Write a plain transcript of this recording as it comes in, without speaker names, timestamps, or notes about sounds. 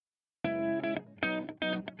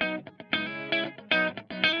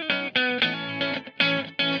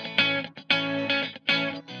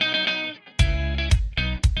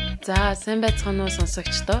За сайн байцгаана уу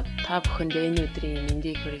сонсогчдоо. Та бүхэнд энэ өдрийн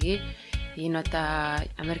мэндийг хүргэе. Энэ удаа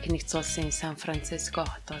Америк нэгдсэн улсын Сан Франциско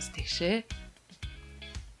хотоос тэгшээ.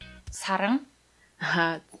 Саран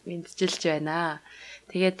мэдчилж байна.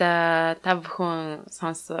 Тэгээд та бүхэн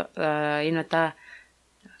энэ удаа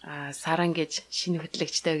Саран гэж шинэ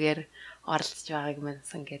хөтлөгчтэйгээр оролцож байгааг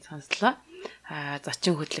мэнсэн гэж сонслоо.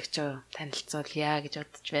 Зочин хөтлөгчөө танилцуулъя гэж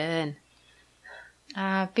бодож байна.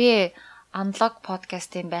 Би Unlock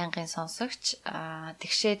podcast-ийн байнгын сонсогч.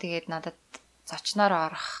 Тэгшээ тэгээд надад зочноор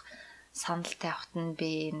орох санал тавихт нь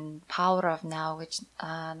би энэ Power of Now гэж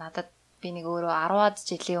надад би нэг өөрөө 10-аад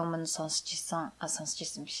жилийн өмнө сонсч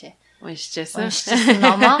исэн бишээ. Уншижсэн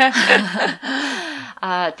номоо.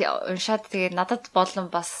 Уншаад тэгээд надад болон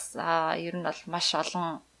бас ер нь бол маш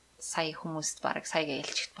олон сая хүмүүст бараг саяга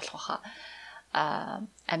ялчигт болох байхаа.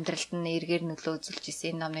 Амьдралд нь эргээр нөлөө үзүүлж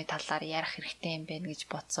исэн энэ номны талаар ярих хэрэгтэй юм байна гэж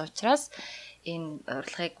бодсон учраас энэ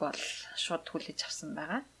урилгыг бол шууд хүлээж авсан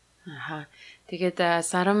байгаа. Тэгээд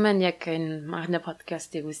Саран маань яг энэ манай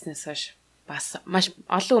подкастыг үүснээс хойш бас маш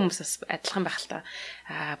олон хүмүүсээс адилхан байх л та.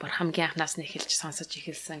 Бүр хамгийн анхнаас нь эхэлж сонсож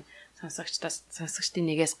эхэлсэн сонсогчдын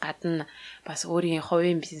нэгээс гадна бас өөрийн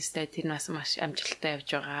хувийн бизнестэй тэр нь бас маш амжилттай явж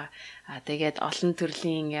байгаа. Тэгээд олон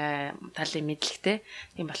төрлийн талын мэдлэгтэй.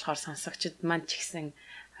 Тийм болохоор сонсогчд маань ч ихсэн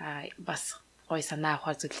бас гоё санаа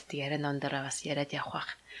авах зүйлүүдийг яриан дээр бас яриад явах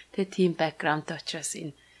бах. Тэгээд тийм бэкграундтай учраас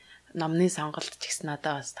энэ номны сонголт ч ихсэн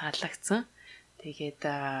надад бас таалагдсан. Тэгээд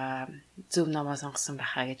зөв номоо сонгосон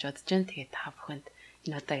байхаа гэж бодож байна. Тэгээд та бүхэнд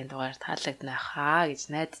энэ удаагийн дугаар таалагдана хаа гэж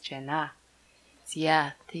найдаж байна.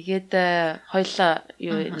 За тэгээд хоёлаа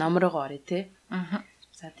ном руу оръё те.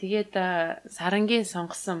 За тэгээд Сарангийн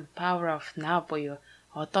сонгосон Power of Now буюу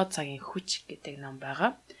одоо цагийн хүч гэдэг ном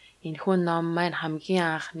байгаа. Энэхүү ном маань хамгийн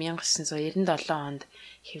анх 1997 онд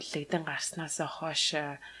хэвлэгдэн гарснаас хойш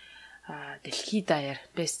дэлхийд даяар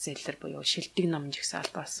бестселлер буюу шилдэг ном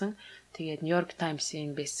жигсаал болсон. Тэгээд New York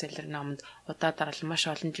Times-ийн бестселлер номонд удаагаар маш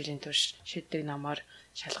олон жилийн турш шилдэг номоор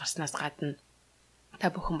шалгарснаас гадна та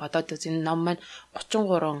бүхэн бодоод үз энэ ном маань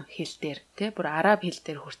 33 хэл дээр тий бүр араб хэл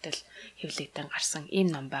дээр хүртэл хэвлэгдэн гарсан ийм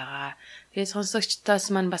ном байгаа. Тэгээд сонсогчдоос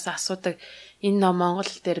маань бас асуудаг энэ ном монгол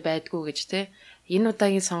дээр байдгүй гэж тий. Энэ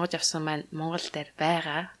удаагийн сонгож авсан маань монгол дээр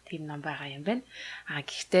байгаа. Тийм ном байгаа юм байна.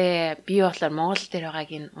 Гэхдээ би болохоор монгол дээр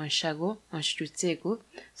байгааг нь уншиж үзээгүй.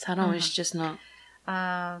 Саран уншижсэн үү?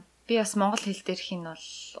 Би бас монгол хэл дээрх нь бол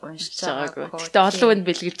уншиж байгаагүй. Гэтэ олон хүнд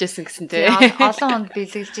бэлгэлжсэн гэсэн тий. Олон хүнд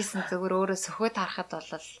бэлгэлжсэн зөвөр өөрөө сөхөд харахад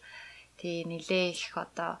бол тий нилээ их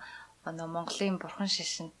одоо Монголын бурхан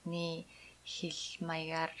шашинтны хэл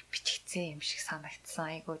маягаар бичигдсэн юм шиг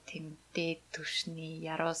санагдсан. Айгу тийм дээд түвшний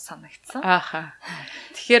яруу санагдсан.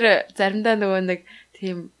 Тэгэхээр заримдаа нөгөө нэг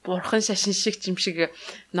тийм бурхан шашин шиг юм шиг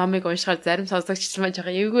номыг уншихаар зарим сонсогчч маань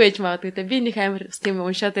жоохон эвгүй ээж магадгүй. Би нэг амар тийм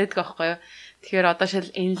уншаад байдаг аахгүй юу. Тэгэхээр одоо шил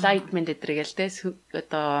enlightenment гэдэргээл те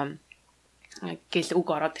одоо гэл үг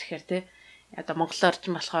ороод ирэхээр те одоо монголоор ч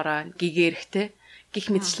болохоор гэгэрх те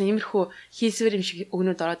гих мэдчлэн иймэрхүү хийсвэр юм шиг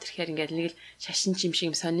өгнүүд ороод ирэхээр ингээд нэг л шашин юм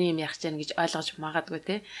шиг юм сони юм ярих гэж гэж ойлгож магадгүй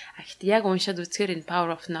те. Гэхдээ яг уншаад үзэхээр энэ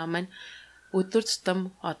Power of Now маань өдөр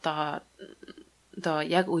тутам одоо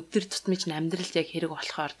яг өдөр тутмын чинь амьдралд яг хэрэг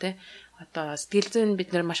болохоор те одоо сэтгэл зүйн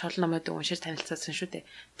бид нар маш олон номуудыг уншиж танилцсан шүү дээ.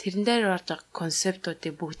 Тэрэн дээр орж байгаа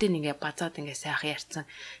концептуудыг бүгдийг ингээ базаад ингээ сайхан ярьсан.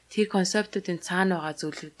 Тэр концептуудын цаана байгаа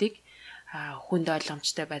зүйлүүдийг хүнд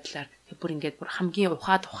ойлгомжтой байдлаар бүр хамгийн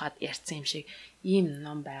ухаад ярьсан юм шиг ийм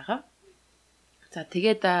ном байгаа. За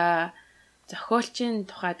тэгээд зохиолчийн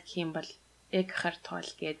тухайд гэх юм бол Eckhart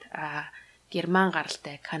Tolle гээд герман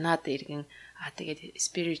гаралтай Канада иргэн тэгээд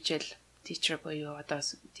spiritual teacher буюу одоо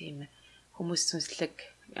тийм хүмүүс сүнслэг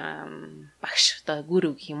багш одоо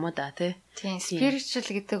гүрүү гэх юм уу да тий. Тийм spiritual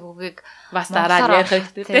гэдэг үгийг бас дараа ярих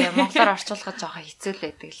хэрэгтэй тий. Монголоор орчуулах жоохон хэцүү л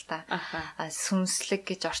байдаг л та. Сүнслэг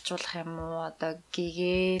гэж орчуулах юм уу одоо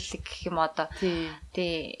гэгээлэг гэх юм одоо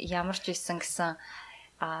тий ямар ч байсан гэсэн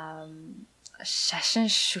шашин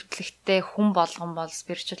шүтлэгтэй хүн болгон бол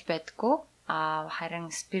spiritual байдаггүй. Харин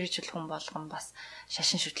spiritual хүн болгон бас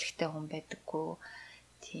шашин шүтлэгтэй хүн байдаггүй.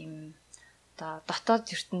 Тийм одоо дотоод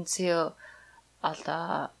ертөнцийн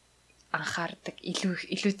одоо анхаардаг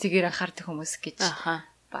илүү зэгээр анхаардаг хүмүүс гэж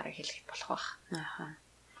бараг хэлэх болох байх.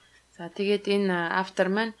 За тэгээд энэ автор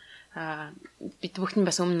маань бид бүхэн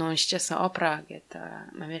бас өмнө уншижсэн Опра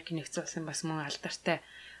гэдэг Америкийн нэгдсэн улсын бас мөн алдартай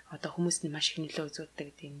одоо хүмүүсний маш их нөлөө үзүүлдэг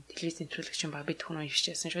тийм телевизийн нэвтрүүлэгч юм ба бид бүхэн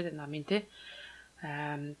уншижсэн шүү дээ номын тий.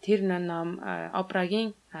 Тэр ном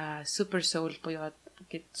Опрагийн Super Soul буюу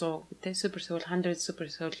гэдэг 100 тий Super Soul 100 Super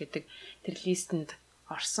Soul гэдэг тэр листэнд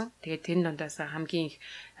орсон. Тэгээд тэр дундаас хамгийн их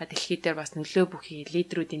дэлхий дээр бас нөлөө бүхий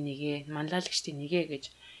лидерүүдийн нэгэ, манлайлагчдын нэгэ гэж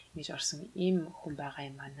гэж орсон ийм хүн байгаа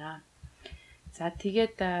юм байна. За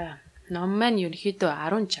тэгээд ном маань ерөнхийдөө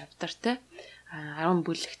 10 chapterтэй 10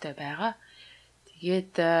 бүлэгтэй байгаа.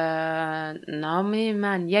 Тэгээд номын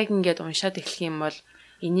маань яг ингээд уншаад эхлэх юм бол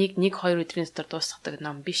энийг 1-2 өдрийн дотор дуусгадаг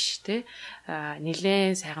ном биш те.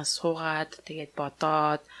 Нилээн сайхан суугаад тэгээд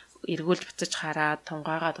бодоод эргүүлж буцаж хараад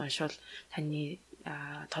тунгаагаад уншвал таны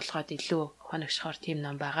толгойд илүү хоногшхоор тийм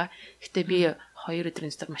ном байгаа. Гэтэ би 2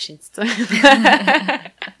 өдрийн дотор машин цэцэн.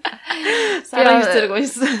 Сараа зэрэг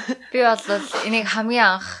уншсан. Би бол энийг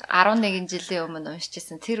хамгийн анх 11 жилийн өмнө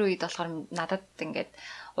уншижсэн. Тэр үед болохоор надад ингээд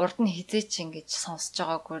урд нь хизээч ингэж сонсож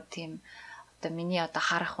байгаагүй тийм одоо миний одоо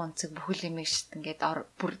харах үнцэг бүхэл юмыг шít ингээд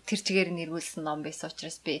бүр тэр чигээр нэрвүүлсэн ном байсан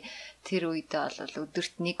учраас би тэр үедээ бол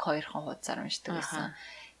өдөрт 1-2 хон хуудасаар уншдаг байсан.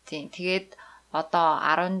 Тийм. Тэгээд одоо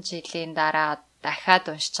 10 жилийн дараа дахиад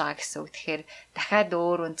уншиж байгаа гэсэн үг. Тэгэхээр дахиад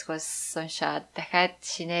өөр өнцгөөс уншаад, дахиад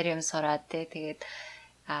шинээр юм сураад тэгээд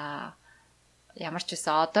ямар ч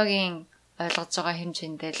үсэн одоогийн ойлгож байгаа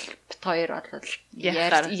хэмжээндээ л бит хоёр бол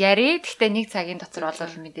яри. Гэхдээ нэг цагийн дотор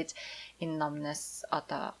бол мэдээж энэ номноос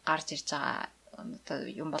одоо гарч ирж байгаа одоо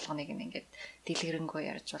юм болгоныг ингээд дэлгэрэнгүй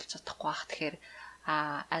ярьж болж чадахгүй бах. Тэгэхээр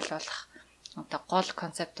аль болох одоо гол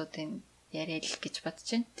концептуудын яриад л гэж бодож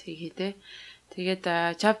байна.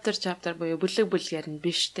 Тэгээд chapter буюу бүлэг ярина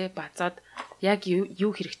биш те. Базаад яг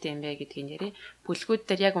юу хэрэгтэй юм бэ гэдгийг ярив. Бүлгүүд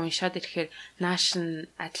дээр яг уншаад ирэхээр нааш нь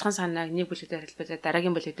адилхан санааг нэг бүлэгтээр хэлбэлээ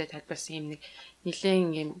дараагийн бүлэгтээр тайлбарсан юм нэг нэлээд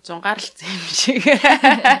юм зунгаарлцсан юм шиг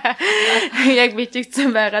яг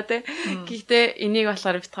бичигдсэн байгаа те. Гэхдээ энийг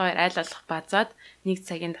болохоор бит хоёр айл болох базаад нэг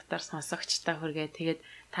цагийн дотор сонсогчтой хүргээ тэгээд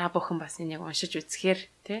та бүхэн бас энийг уншиж үзэхээр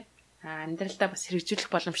те амьдралдаа бас хэрэгжүүлэх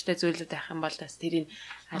боломжтой зүйлүүд байх юм бол бас тэрийг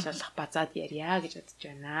аль болох базаад ярья гэж бодож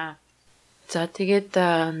байна. За тэгээд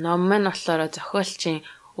ном маань болохоор зохиолчийн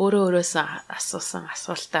өөрөөсөө асуусан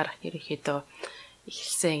асуултаар ерөнхийдөө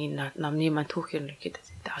эхэлсэн энэ номны маань түүх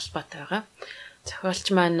ерөнхийдөө холбоотой байгаа. Зохиолч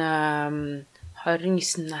маань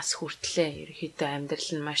 29 нас хүртлээр ерөнхийдөө амьдрал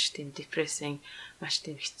нь маш тийм депрессинг, маш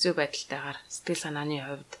тийм хэцүү байдалтайгаар сэтгэл санааны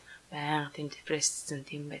хувьд байнга тийм депресссэн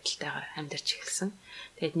тийм байдалтайгаар амьдарч эхэлсэн.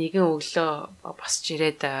 Тэгээд нэгэн өглөө босч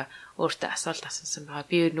ирээд өөртөө асуулт асуусан байгаа.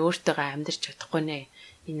 Би өөртөөгөө амьдарч чадахгүй нэ.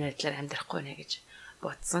 Энэ байдлаар амьдрахгүй нэ гэж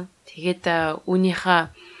бодсон. Тэгээд үүнийхээ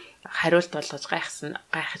хариулт болгож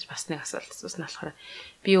гайхаж бас нэг асуулт асуусан болохоор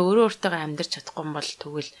би өөртөөгөө амьдарч чадахгүй бол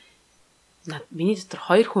тэгвэл миний дотор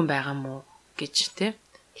хоёр хүн байгаа мó гэж тэ.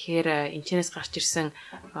 Тэгэхээр энэчнээс гарч ирсэн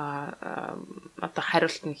одоо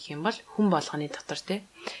хариулт нь гэх юм бол хүн болгоны дотор тэ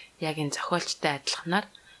яг энэ зохиолчтой адилханаар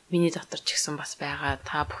миний дотор ч гэсэн бас байгаа,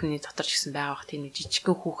 та бүхний дотор ч гэсэн байгаа тийм нэг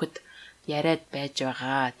жижигхэн хүүхэд яриад байж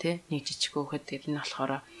байгаа тий нэг жижиг хүүхэд тэр нь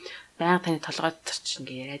болохоор байнга таны толгой дотор ч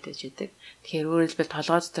ингэ яриад байж байдаг. Тэгэхээр өөрөөр хэлбэл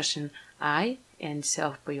толгой дотор шин I and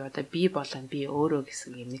self буюу одоо би болон би өөрөө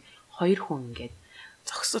гэсэн юм нэг хоёр хүн ингээд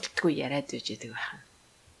зогсолтгүй яриад байж байдаг байна.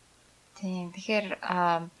 Тийм. Тэгэхээр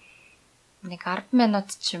нэг 10 минут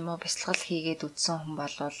ч юм уу бясалгал хийгээд үтсэн хүн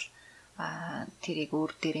болвол тэрийг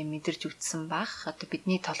өөр дээрээ мэдэрч үтсэн бах. Одоо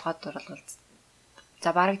бидний толгой дотор бол за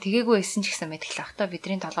бараг тэгээгүй байсан ч гэсэн мэдгэлээ. Ахта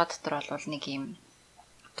бидний толгой дотор бол нэг юм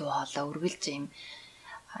дуу хоолой үргэлж юм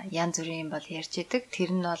янз бүрийн бол ярьж идэг.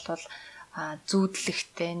 Тэр нь бол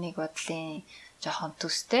зүүдлэгтэй нэг бодлын жоохон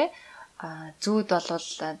төстэй. Зүүд бол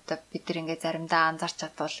одоо бид нар ингээд заримдаа анзаарч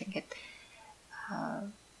чадвал ингээд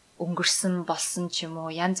өнгөрсөн болсон ч юм уу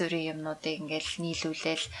янз бүрийн юмнуудыг ингээл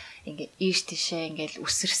нийлүүлээл ингээд ийш тийшээ ингээл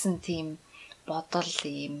үсэрсэн тийм бодол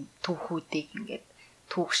ийм түүхүүдийг ингээд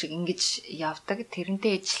түүх шиг ингэж явдаг.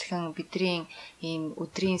 Тэрнтэй ижилхэн бидний ийм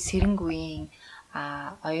өдрийн сэрэнг үеийн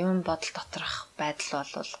оюун бодол доторх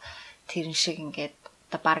байдал бол тэрэн шиг ингээд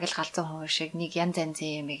одоо бараг л галзуу хүн шиг нэг янз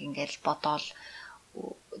янзын юмыг ингээл бодоол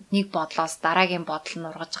нэг бодлоос дараагийн бодол нь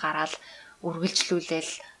ургаж гараад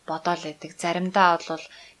үргэлжлүүлээл бодоол байдаг. Заримдаа бол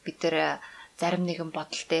бид нэр зарим нэгэн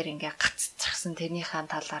бодол дээр ингээ гацчихсан тэрнийхээ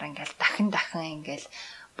талаар ингээл дахин ингээл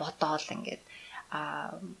бодоол ингээд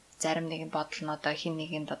зарим нэгэн бодол нь одоо хин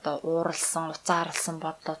нэгэнд одоо ууралсан, уцаарлсан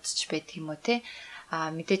бодлоод ч байдаг юм уу те.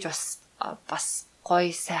 Мэдээж бас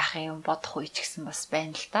гоё сайхан юм бодох үе ч гэсэн бас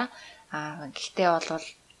байна л да. Гэхдээ бол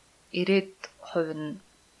 90% нь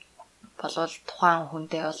болвол тухайн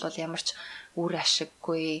хүндээ бол ямар ч үр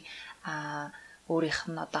ашиггүй өөрийнх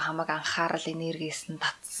нь одоо хамаг анхаарал энергиэс нь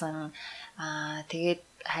татсан тэгээд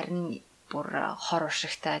харин бүр хор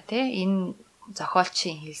уршигтай тий энэ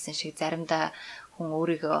зохиолчийн хэлсэн шиг заримдаа хүн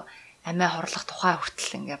өөрийгөө амиа хорлох тухай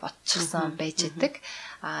хүртэл ингээ бодчихсон байж идэг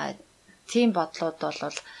тийм бодлууд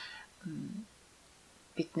бол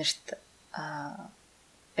биднэрт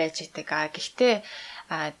байж идэг гэхдээ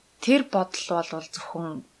тэр бодол бол зөвхөн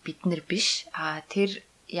бид нар биш тэр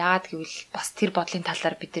яагаад гэвэл бас тэр бодлын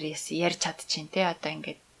талаар бид нар ярьж чадчихээн те одоо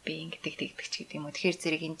ингээд би ингэдэг тэгдэг ч гэдэг юм уу. Тэгэхээр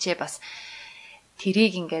зэрэг энэ бас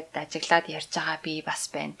тэрийг ингээд ажиглаад ярьж байгаа би бас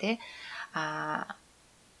байна те.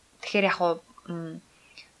 Тэгэхээр яг хуу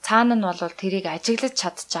цаана нь бол тэрийг ажиглаж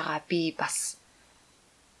чадж байгаа би бас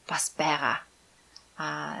байгаа.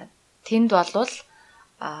 Тэнд болвол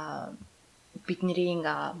бидний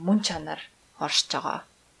мөн чанар оршиж байгаа.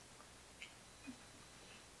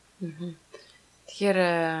 Тэгэхээр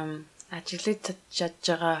ажиглаж чадж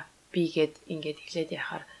байгаа би гээд ингээд эхлээд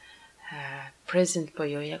яхаар present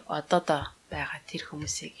буюу яг одоодоо байгаа тэр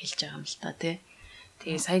хүмүүсийг хэлж байгаа юм л та тий.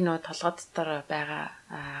 Тэгээ сая нөө толгой дотор байгаа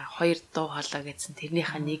хоёр дуу хоолой гэсэн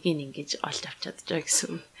тэрнийхээ нэгийг ингэж олж авч чадчихаа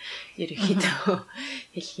гэсэн ерөнхийдөө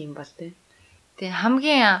хэлэх юм бол тий. Тэгээ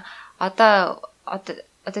хамгийн одоо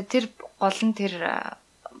тэр гол нь тэр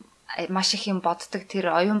маш их юм боддог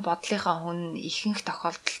тэр оюун бодлынхаа хүн ихэнх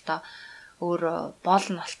тохиолдолд өөр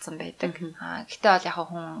боолн болцсон байдаг. Гэтэ бол яг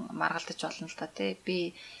хүн маргалдаж болно л та тий.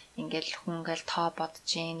 Би ингээл хүн ингээл тоо бодож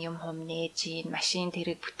гин юм хум нээж гин машин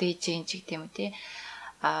тэрэг бүтээж гин ч гэдэм үү тий.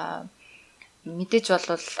 Мэдээж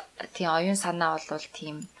бол тийм оюун санаа бол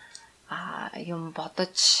тийм юм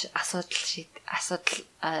бодож асуудал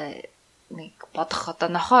нэг бодох одоо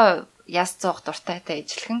нохоо яс цоох дуртайтай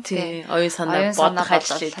ижилхэн тий оюун санаа бодох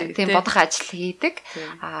ажил хийдэг тийм бодох ажил хийдэг.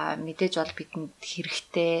 Мэдээж бол бидэнд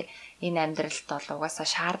хэрэгтэй энэ амьдралд бол угаасаа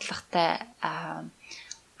шаардлагатай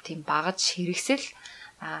тийм багаж хэрэгсэл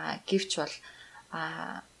гэвч бол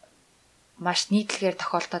маш нийтлэгээр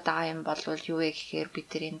тохиолдоод байгаа юм бол юу вэ гэхээр бид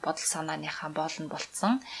тэр энэ бодол санааныхаа боолн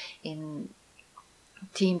болцсон энэ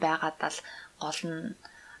тийм байгаад л гол нь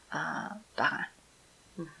байгаа.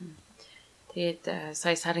 Тэгээд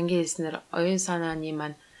сая сарангийн хэлснээр оюун санааны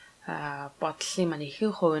маань бодлын маань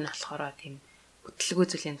ихэнх хувь нь болохоор тийм бүтлгүй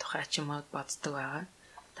зүйлийн тухай ч юм уу боддог байгаа.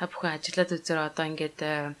 Та бүхэн ажиглаад үзээр одоо ингээд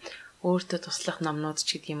өөртөө туслах номнууд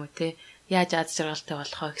ч гэдэг юм уу те яаж аз жаргалтай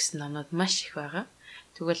болох вэ гэсэн номнууд маш их байгаа.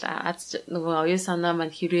 Тэгвэл нөгөө оюун санаа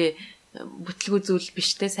маань хэрвээ бүтлгүй зүйл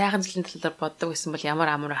биш те сайхан зүйлийн талаар боддог гэсэн бол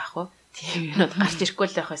ямар амар ах вэ? Тийм юмуд гарч ирэхгүй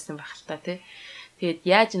л байх байсан байх л та те. Тэгээд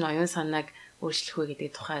яаж энэ оюун санааг өөрчлөх вэ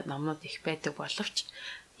гэдэг тухай номнууд их байдаг боловч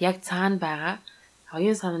яг цаана байгаа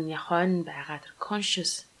оюун санааны хойно байгаа тэр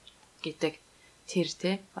conscious гэдэг тэр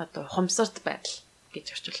те одоо ухамсарт байдал гэж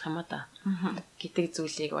орчуулах юм да. Гэдэг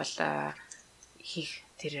зүйлийг бол хийх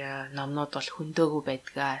тэр номнууд бол хөндөөгүй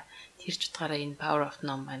байдгаа. Тэр ч утгаараа энэ power of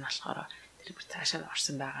nom байна болохоор тэр бүр цаашаа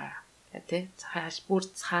орсон байгаа. Тэ цааш бүр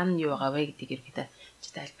цаана юу байгаа вэ гэдгийг ерөөдөө ч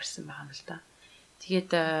тайлбарсан байгаа юм л да.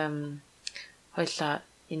 Тэгээд хоёлаа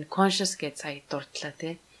энэ conscious гэж сая дурдлаа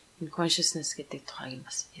тий. Энэ consciousness гэдэг тухайг нь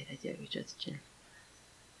бас яриад яа гэж бодож байна.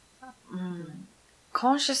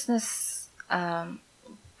 Consciousness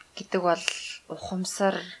гэдэг бол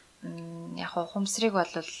ухамсар яг ухамсарыг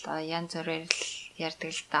бол янз бүрээр л ярьдаг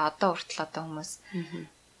л да. Одоо хүртэл одоо хүмүүс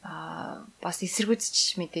бас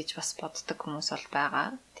эсэргүүцч мэдээж бас боддог хүмүүс бол байгаа.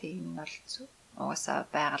 Тийм бол угаасаа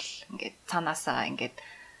байгаль ингээд цаанаасаа ингээд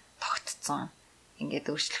тогтцсон ингээд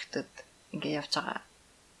өөрчлөлтөд ингээд явж байгаа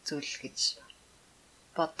зүйл гэж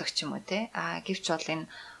боддог ч юм уу те. Гэвч бол энэ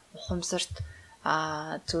ухамсарт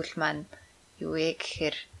зүйл маань юу вэ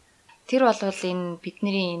гэхээр тэр бол энэ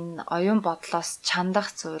бидний энэ оюун бодлоос чандах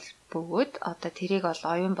зүйл бөгөөд одоо тэрийг бол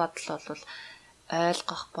оюун бодол бол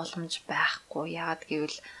ойлгох боломж байхгүй. Яагаад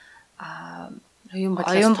гэвэл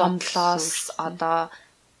оюун бодлоос одоо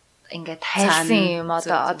ингээд хайсан юм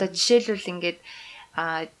одоо жишээлбэл ингээд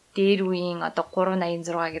дээр үеийн одоо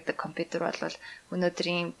 386 гэдэг компьютер бол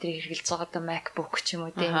өнөөдрийн тэр хэрэгжилж байгаа одоо MacBook ч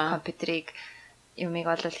юм уу тийм компьютерийг юмыг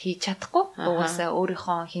бол хийж чадахгүй. Угаасаа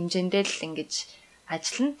өөрийнхөө хэмжээндээ л ингэж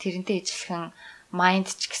ажиллана. Тэрнтэй ижилхэн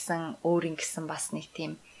mind ч гэсэн өөр ингэсэн бас нэг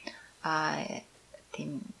тийм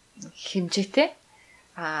тийм хэмжээтэй.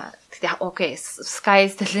 Тэгээ окей, sky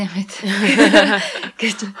is the limit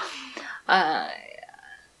гэж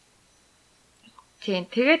тийм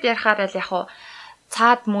тэгээд ярахаар л яг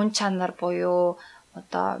цаад мөн чанар буюу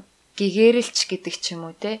одоо гэгэрэлч гэдэг ч юм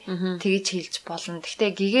уу те тэгж хэлж болно.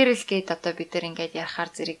 Гэхдээ гэгэрэл гээд одоо бид нар ингээд ярахаар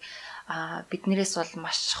зэрэг биднээс бол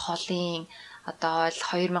маш холын одоо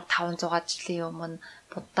 2500 жилийн өмнө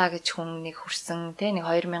Будда гэж хүн нэг хүрсэн те нэг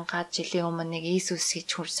 2000 жилийн өмнө нэг Иесус гэж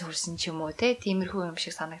хүрсэн ч юм уу те тиймэрхүү юм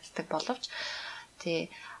шиг санагддаг боловч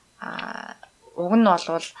тий уг нь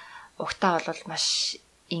бол угтаа бол маш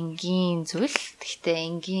энгийн зүйл. Гэхдээ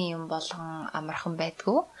энгийн юм болгон амархан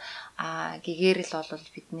байдгүй. Гэгэрэл бол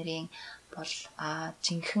бидний бол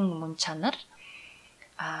жинхэнэ мөн чанар.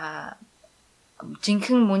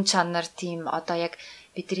 Жинхэнэ мөн чанар тийм одоо яг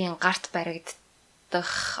бидний гарт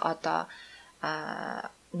баригдах одоо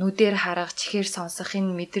нүдээр харах, чихээр сонсох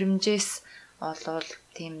энэ мэдрэмжээс олвол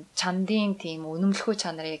тийм чандын тийм үнэмлэхүй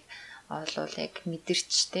чанарыг олвол яг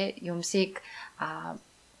мэдэрч те юмсыг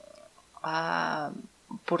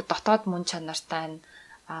бүр дотоод мөн чанартай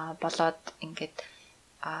болоод ингээд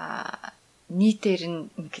нийтээр нь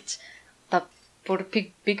ингэж одоо бүр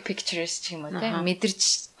big pictures ч юм уу те мэдэрч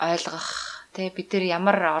ойлгох те бид нар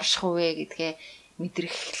ямар орших вэ гэдгээ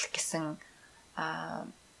мэдрэх гэсэн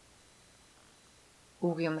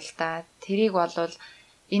үг юм л да. Тэрийг болвол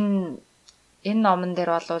энэ номон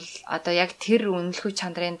дээр болвол одоо яг тэр үнэлэхүй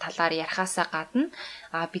чанарын талаар ярихаасаа гадна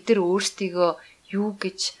бид нар өөрсдийгөө юу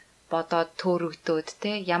гэж бодоод төөрөгдөөд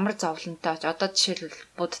те ямар зовлонтой одоо жишээлбэл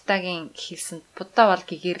Буддагийн хэлсэн Будда бол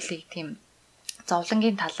гэгэрлийг тийм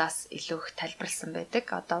зовлонгийн талаас илүү их тайлбарлсан байдаг.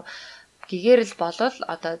 Одоо гэгэрэл болвол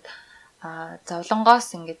одоо зовлонгоос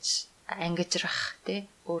ингэж ангижрах те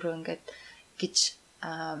өөрөө ингэж гэж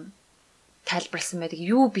тайлбарлсан байдаг.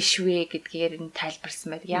 Юу биш вэ гэдгээр нь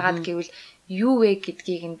тайлбарлсан байдаг. Ягаад гэвэл юу вэ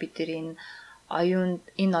гэдгийг нь бид энэ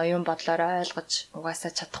оюун бодлороо ойлгож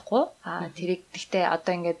угаасаа чадахгүй. Тэрийг гэхдээ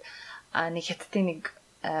одоо ингээд нэг хятадын нэг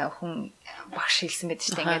хүн багш хэлсэн байдаг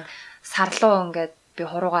шүү дээ. Ингээд сарлуу ингээд би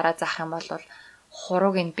хуруугаараа заах юм бол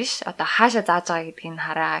хурууг нь биш одоо хаашаа зааж байгаа гэдгийг нь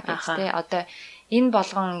хараа гэж те. Одоо энэ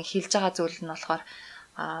болгон хэлж байгаа зүйл нь болохоор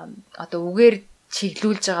одоо үгээр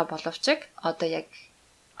чиглүүлж байгаа боловч одоо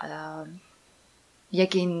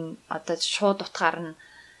яг энэ одоо шууд утгаар нь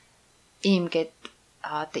ийм гээд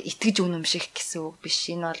одоо итгэж үнэмших гэсэн үг биш.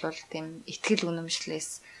 Энэ бол тийм итгэл үнэмшлээс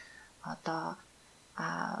одоо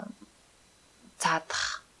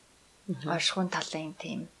цаадах оршихуун талын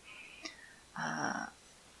тийм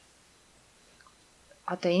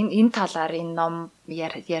одоо энэ талаар энэ ном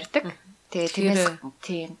ярьдаг. Тэгээ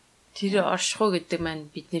тийм тэр оршихуй гэдэг маань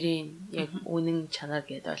бидний яг үнэн чанар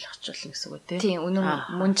гэдээ ойлгочихвол гэсэн үг тийм үнэн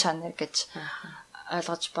мөн чанар гэж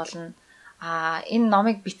ойлгож болно. Энэ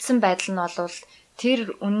номыг бичсэн байдал нь бол тэр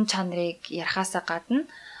үнэн чанарыг ярихаасаа гадна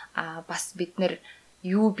бас бид нар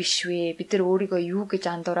юу биш вэ? Бид нар өөрийгөө юу гэж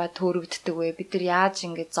андуураа төөрөгддөг вэ? Бид нар яаж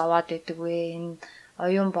ингэж зовоод байдаг вэ? Энэ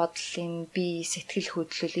оюун бодлын бие сэтгэл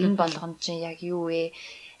хөдлөл энэ болгонд чинь яг юу вэ?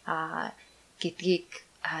 Гэдгийг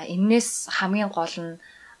энэс хамгийн гол нь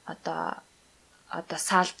одоо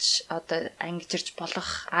салж одоо ангижирч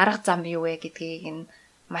болох арга зам юу вэ гэдгийг нь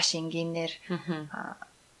маш энгийнээр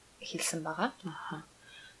хэлсэн байгаа.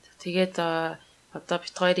 Тэгээд одоо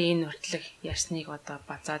бит хоёрын энэ хүртэлх ярьсныг одоо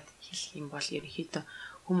базаад хэлэх юм бол ерөнхийдөө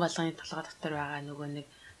хүн болгоны толгой дотор байгаа нөгөө нэг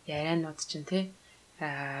ярианууд чинь тий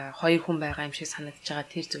хоёр хүн байгаа юм шиг санагдаж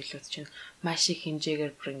байгаа тэр зүйлүүд чинь маш их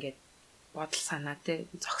хэмжээгээр бүр ингээд бодол санаа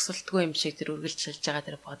тий зогсолтгүй юм шиг тэр үргэлжлэж байгаа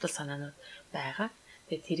тэр бодол санаанууд байгаа.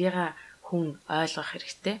 Тэгээд тэрийг хүн ойлгох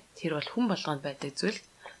хэрэгтэй. Тэр бол хүн болгонд байдаг зүйл.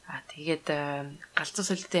 Тэгээд галзуу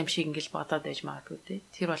солиотой юм шиг ингээл бодоод байж магадгүй тий.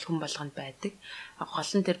 Тэр бол хүн болгонд байдаг.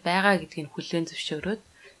 Гол нь тэр байгаа гэдгийг хүлээн зөвшөөрөөд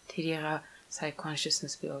тэрийг сая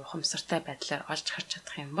consciousness буюу ухамсартай байдлаар олж харж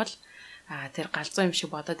чадах юм бол тэр галзуу юм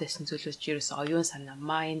шиг бодоод байсан зүйлүүд ч ерөөс оюун санаа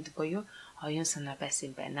mind буюу оюун санаа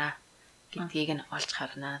байсан юм байна гэдгийг нь олж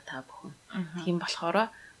харна та бүхэн. Тийм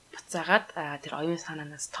болохоор буцаагаад тэр оюун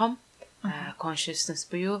санаанаас том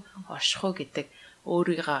consciousness буюу оршихуй гэдэг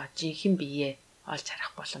өөрийгөө жинхэнэ биеэ олж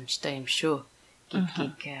харах боломжтой юм шүү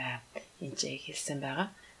гэдгийг энд хэлсэн байгаа.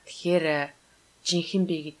 Тэгэхээр жинхэнэ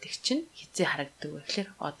бие гэдэг чинь хизээ харагддаг вэ гэхээр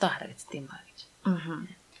одоо харагддаг юм аа гэж.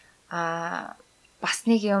 Бас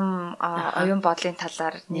нэг юм оюун бодлын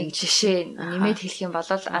талаар нэг жишээ нэмээд хэлэх юм бол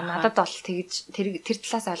надад бол тэгж тэр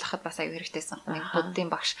талаас ойлгоход бас аюу хэрэгтэйсэн. Нэг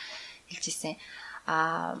буддын багш хэлж ирсэн.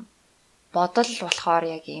 Бодол болохоор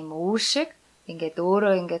яг ийм үүр шиг ингээд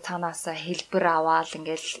өөрөө ингээд цаанаасаа хэлбэр аваад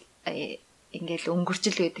ингээл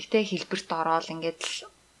өнгөрчл байдаг те хэлбэрт ороод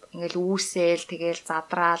ингээл үүсэл тэгэл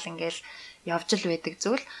задраал ингээл явж л байдаг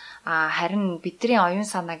зүйл. Харин бидний оюун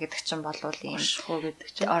санаа гэдэг чинь бол ийм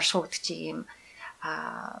оршихуй гэдэг чинь ийм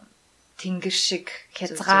тэнгэр шиг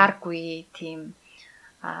хязгааргүй тийм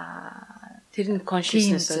тэр нь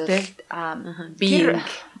consciousness те being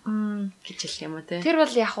гэж хэлэх юм уу те. Тэр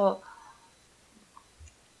бол яг уу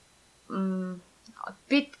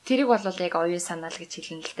бид тэрийг бол яг оюун санаа л гэж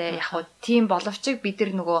хэлнэ л дээ. Яг хуу тийм боловч бид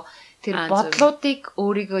нар нөгөө тэр бодлуудыг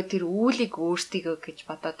өөрийгөө тэр үүлийг өөртөө гэж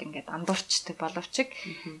бодоод ингээд андуурчдаг боловч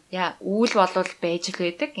яа үйл болвол байж л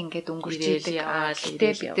байдаг ингээд өнгөрч идэг.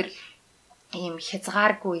 Гэтэ бид нар ийм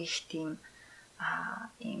хязгааргүй их тийм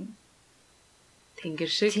ийм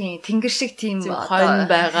тэнгэр шиг тийм хойно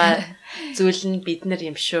байгаа зүйл нь бид нар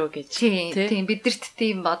юм шүү гэж тийм бидэрт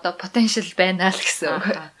тийм одоо потенциал байна л гэсэн үг.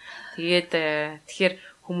 Тэгэхээр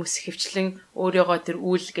хүмүүс хөвчлэн өөрийгөө тэр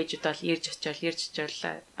үйл гэж бодоод ирж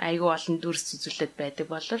очивол айгүй олон дүрс үзүүлээд байдаг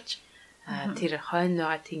боловч Тэр хойно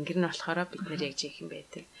байгаа тэнгэр нь болохоор бид нэр яг жинхэнэ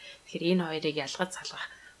байдаг. Тэгэхээр энэ хоёрыг ялгаж салгах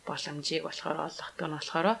боломжийг болохоор олгодог нь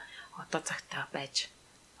болохоор одоо цагтаа байж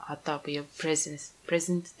одоо буюу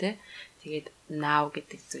present те тэгээд now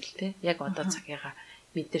гэдэг зүйл те яг одоо цагийнхаа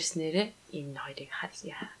мэдэрснээрээ энэ хоёрыг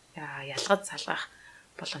ялгаж салгах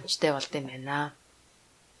боломжтой болд юм байна.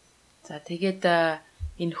 За тэгээд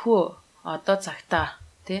энэхүү одоо цагтаа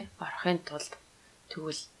тий орохын тулд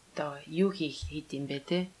тэгвэл одоо юу хийх юм бэ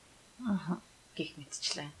те гэх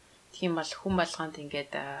мэтчлээ. Тийм бол хүн болгонд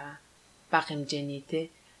ингээд бага хэмжээний те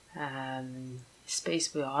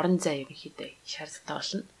space буюу орон зай ерөнхийдөө шаардлагатай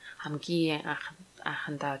болно. Хамгийн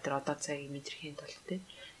анхандаа тэр одоо цагийг мэдрэхийн тулд те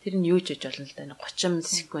тэр нь юу ч гэж болно л да 30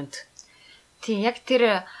 секунд. Тийм яг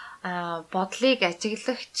тэр бодлыг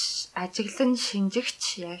ажиглан шинжигч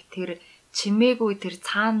яг тэр чимээгүй тэр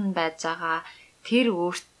цаана байж байгаа тэр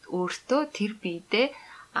өөртөө тэр биедээ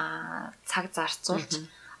цаг зарцуулж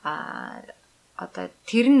одоо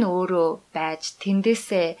тэр нь өөрөө байж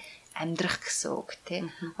тэндээсээ амьдрах гэсэн үг тий.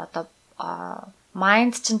 Одоо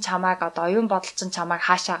майнд чинь чамайг одоо оюун бодол чинь чамайг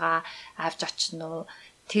хаашаага авч очно уу?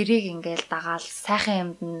 Тэрийг ингээл дагаал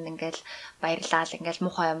сайхан юмд нь ингээл баярлал ингээл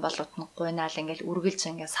муухай юм болоод нь гуйнаал ингээл үргэлж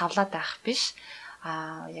ингээл савлаад байх биш.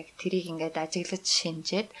 Яг тэрийг ингээд ажиглаж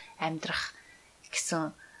шинжээд амьдрах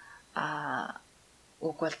гэсэн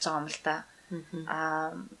үг болж байгаа юм л да.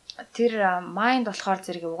 Тэр майнд болохоор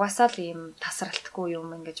зэрэг угаасаа л ийм тасралтгүй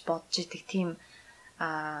юм ингэж бодож идэг тийм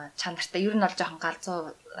чанартай ер нь бол жоохон галзуу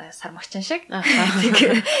сармагчин шиг.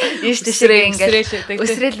 Ийш тийшээ ингээд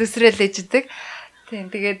өсрэл ээждэг. Тийм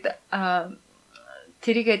тэгээд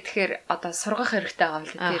тэрийгээ тэгэхээр одоо сургах хэрэгтэй байгаа юм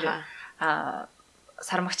л тэр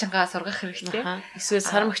сармагчингаа сургах хэрэгтэй. Эсвэл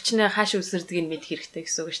сармагчны хаашаа өсөрдгийг нь мэдэх хэрэгтэй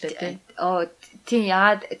гэсэн үг шүү дээ. Тийм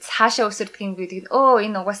яагаад хаашаа өсөрдгийг гэдэг нь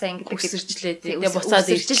энэ угаасаа ингэдэг өсөржлээ. Тэгээ буцаад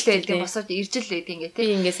иржлээ. Тэгээ босоод иржлээ ингээ тийм.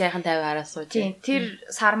 Би ингээ сайхан 50 хараа сууж. Тийм тэр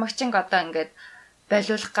сармагчинг одоо ингээд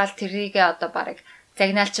болиулах гал тэрийгээ одоо барыг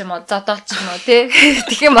загнаал ч юм уу зодоол ч юм уу тий.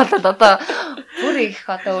 Тэгэх юм бол одоо бүр их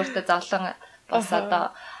одоо өөртөө зовлон бас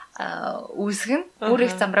одоо үүсгэн бүр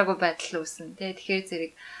их замраагүй байдал үүснэ тий. Тэгэхээр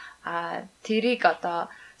зэрэг тэрийг одоо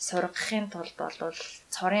сургахын тулд бол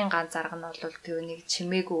цорын ганц арга нь бол түүнийг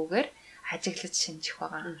чимээгүйгээр ажиглаж шинжих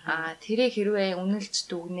байгаа. Тэрийг хэрвээ үнэлж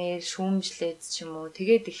дүгнээ, шүүмжлээд ч юм уу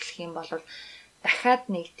тэгээд эхлэх юм бол дахиад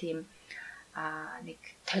нэг тийм нэг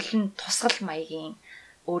толин тусгал маягийн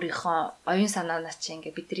өөрийнхөө оюун санаанаа чи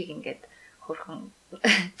ингээ бидрийг ингээд хөрхөн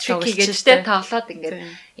tricky гэж тэ тоглоод ингээд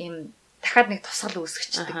ийм дахиад нэг тусгал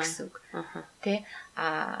үүсгэждэг гэсэн үг. Тэ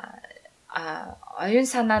оюун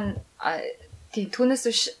санаа нь тийм түүнээс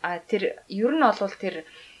биш тэр ер нь бол тэр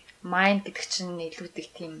майнд гэдэг чинь илүүдэг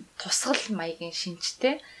тийм тусгал маягийн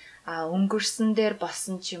шинжтэй өнгөрсөн дээр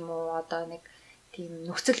болсон ч юм уу одоо нэг тийм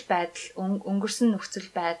нөхцөл байдал өнгөрсөн нөхцөл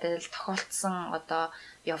байдал тохиолдсон одоо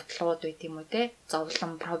явдлууд үт юм уу те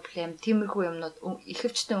зовлон проблем тиймэрхүү юмнууд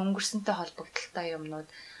ихэвчлэн өнгөрсөнтэй холбогдолтой юмнууд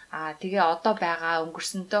тэгээ одоо байгаа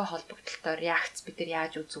өнгөрсөнтэй холбогдолтой реакц бид нар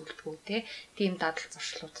яаж үзүүлдэг те тийм дадал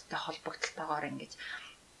зуршлуудтай холбогдолтойгоор ингэж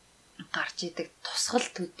гарч идэг тусгал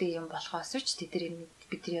төдий юм болохоос ч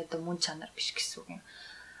бидний одоо мөн чанар биш гэсэн үг юм.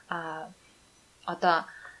 Одоо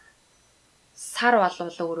сар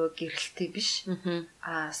болвол өөрөө гэрэлтэй биш.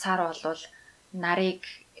 Сар болвол нарыг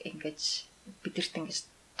ингэж бидэрт ингэж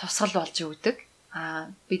тусгал болж өгдөг.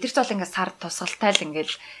 Бидэрт бол ингээд сар тусгалтай л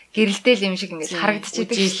ингээд гэрэлдээл юм шиг ингээд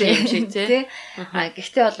харагдчихдаг юм шиг тий.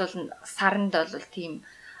 Гэхдээ бол саранд бол тийм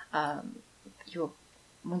юу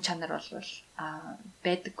мөн чанар болвол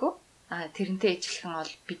байдаггүй. Тэрнтэй ижилхэн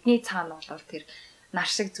бол бидний цаана бол тэр нар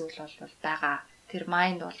шиг зүйл бол байгаа. Тэр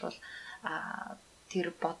майнд бол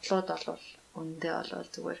тэр бодлууд бол үндэ бол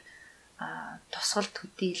зүгээр тусгал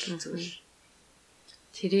төдийл зүйл.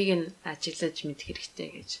 Тэрийг нь ажиглаж мэдэх хэрэгтэй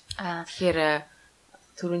гэж. Тэгэхээр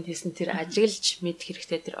түрүүнд хэлсэн тэр ажиглаж мэдэх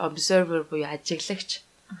хэрэгтэй тэр observer буюу ажиглагч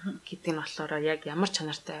гэдэг нь болохоор яг ямар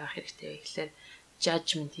чанартай байх хэрэгтэй вэ гэхээр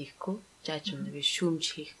judgment хийхгүй, judgment буюу шүүмж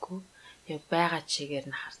хийхгүй, яг байгаа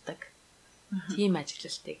чигээр нь хардаг. Тийм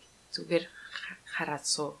ажиглалтыг зүгээр хараад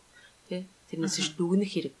суу тий тэрнээс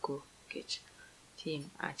дүгнэх хэрэггүй гэж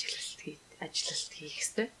тийм ажиглалт хийх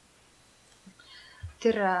хэрэгтэй.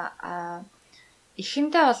 Тэр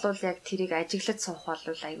эхэндээ бол яг тэрийг ажиглаж суух бол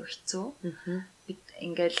аюу хэцүү. Бид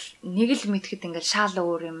ингээл нэг л мэдхэд ингээл шал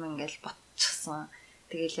өөр юм ингээл ботчихсан.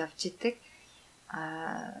 Тэгэл явж идэг.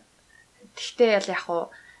 Тэгтээ яг хуу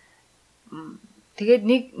тэгээд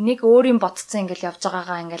нэг өөрийн ботцсон ингээл явж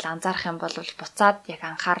байгаагаа ингээл анзаарах юм бол буцаад яг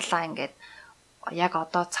анхаарлаа ингээд яг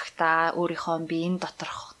одоо цагтаа өөрийнхөө биеийн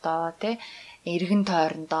доторхтой тий эргэн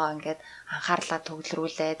тойрондоо ингээд анхаарлаа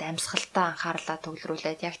төвлөрүүлээд амьсгалтаа анхаарлаа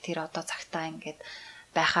төвлөрүүлээд яг тэр одоо цагтаа ингээд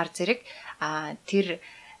байхаар зэрэг тэр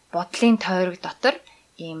бодлын тойрог дотор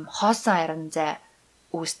ийм хоосон аранзай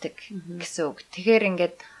үүсдэг гэсэн үг. Тэгэхээр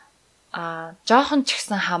ингээд жоохон ч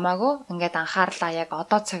ихсэн хамаагүй ингээд анхаарлаа яг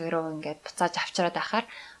одоо цаг руу ингээд буцааж авчираад байхаар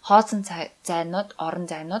хоосон зайнууд, орон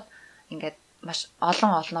зайнууд ингээд маш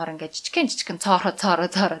олноор ингээд жижигхэн цоороо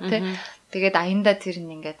тий. Тэгээд аяндаа тэр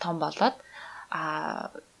нь ингээд том болоод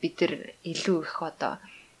бид нар илүү их одоо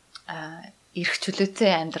эрх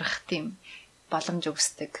чөлөөтэй амьдрах тийм боломж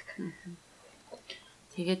өгсдөг.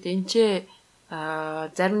 Тэгээд энэ ч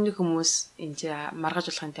зарим нэг хүмүүс энэ маргаж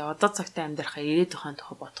болохын тэ одоо цагтаа амьдрахаар ирээд байхын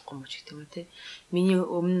тухай бодохгүй юм ч гэх юм те. Миний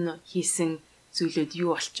өмнө хийсэн зүйлүүд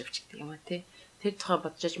юу болчих вэ гэх юм те. Тэр тухай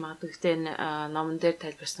бодож магадгүй энэ номон дээр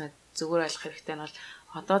тайлбарснаа зүгээр ойлгох хэрэгтэй нь бол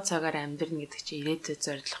одоо цагаар амьдрна гэдэг чинь ирээдүйд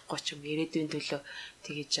зориглохгүй ч юм ирээдүйн төлөө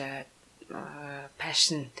тэгэж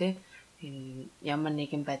passion те энэ ямар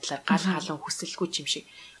нэгэн байдлаар гал халуун хүсэлгүй юм шиг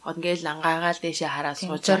ингээл ангаагаал дэшээ хараа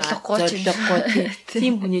сууж зориглохгүй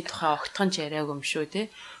тийм хүний тухай огтхон ч яриаг юм шүү те.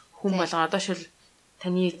 Хүн болгоо одоо шил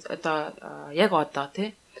таны одоо яг одоо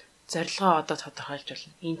те зорилгоо одоо тодорхойлж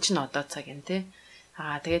болно. Энд чинь одоо цаг юм те.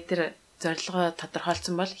 Тэгээд тэр зорилгоо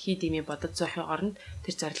тодорхойлсон бол хий димий бодож зоохын оронд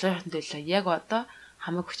тэр зорилгын төлөө яг одоо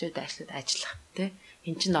хамаг хүчээр ажиллах тий.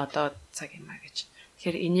 Энд чинь одоо цаг юм а гэж.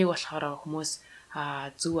 Тэгэхээр энийг болохоор хүмүүс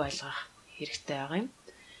зөв ойлгох хэрэгтэй байгаа юм.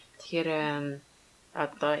 Тэгэхээр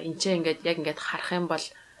одоо энэ ч ингээд яг ингээд харах юм бол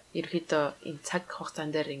ерөөхдөө энэ цаг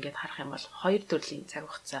хугацаан дээр ингээд харах юм бол хоёр төрлийн цаг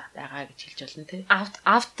хугацаа байгаа гэж хэлж болно тий.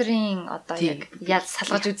 After-ийн одоо яг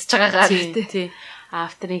салгаж үзэж байгаагаар тий.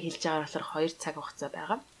 After-ийг хэлж байгаагаар болохоор хоёр цаг хугацаа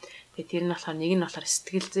байгаа. Тэгээ тэр нь болохоор нэг нь болохоор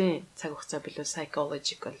сэтгэл зүйн цаг хугацаа билүү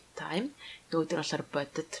psychological time. Нөгөөдөр болохоор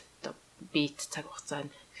бодит beat цаг хугацаа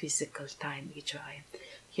нь physical time гэж байгаа юм.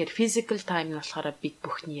 Тэгэхээр physical time нь болохоор бид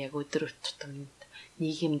бүхний яг өдөр тутамд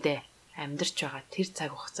нийгэмдээ амьдарч байгаа тэр цаг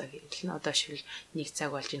хугацааг хэлнэ. Одоо шил 1 цаг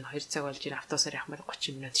болж ийн 2 цаг болж ийн автобусаар явахмаар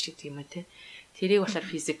 30 минут ч гэдэг юм аа тий. Тэрийг болохоор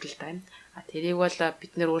physical time. Тэрийг бол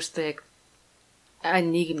бид нэр өөрсдөө яг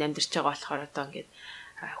нийгэмд амьдарч байгаа болохоор одоо ингээд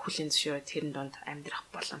хүлийн зөвшөөрөл тэрэн донд амьдрах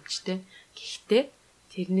боломжтой. Гэхдээ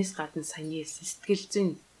тэрнээс гадна саяны сэтгэл зүйн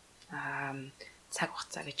цаг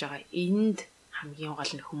хугацаа гэж байгаа. Энд хамгийн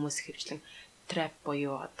гол нь хүмүүс хэрэгжлэн trap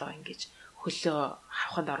буюу одоо ингэж хөлөө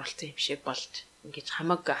хавханд оруулсан юм шиг болж ингэж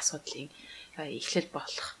хамаг асуудлын эхлэл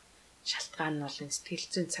болох шалтгаан нь бол сэтгэл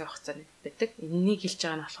зүйн цаг хугацаа байдаг. Энийг хэлж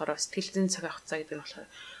байгаа нь болохоор сэтгэл зүйн цаг хугацаа гэдэг нь болохоор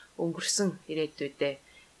өнгөрсөн ирээдүйдээ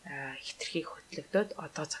хитрхи хөтлөгдөд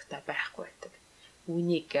одоо цагтаа байхгүй байдаг.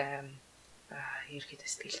 Үүнийг ерөөхдөө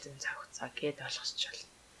сэтгэл зүйн цаг хугацаа гэдээ ойлгосч байна.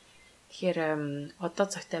 Тэгэхээр одоо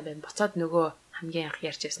цагтаа байна. Буцаад нөгөө хамгийн анх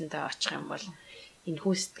ярьж байсантай очих юм бол энэ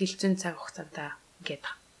хүү сэтгэл зүйн цаг хугацаанд ингээд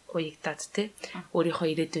уягдаад тий өөрийнхөө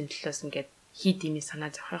ирээдүйн төлөөс ингээд хий димий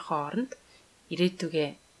санаа зовхихоо оронд ирээдүгээ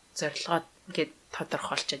зорилгоо ингээд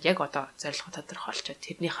тодорхойлчод яг одоо зорилгоо тодорхойлчод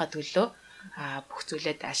тэрнийхээ төлөө бүх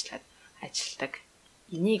зүйлээ ажилладаг.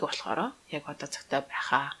 Энийг болохоор яг одоо цагтаа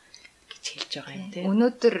байхаа гэж хэлж байгаа юм тий.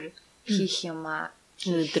 Өнөөдөр хийх юм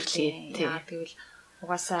өнөөдөрлээ тий. Тэгвэл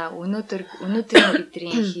угаасаа өнөөдрийн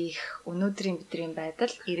бидний хийх өнөөдрийн бидний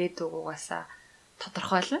байдал ирээдүг угаасаа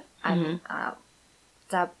тодорхойлно.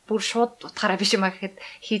 За бүр шууд утгаараа биш юм а гэхэд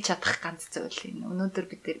хийж чадах ганц зүйл энэ. Өнөөдөр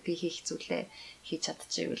би хийх зүйлээ хийж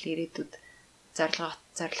чадчихвэл ирээдүйд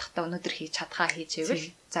зорилготой өнөөдөр хийж чадхаа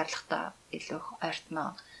хийжээвэл зорилготой илүү ойртно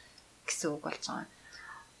гэсэн үг болж байгаа.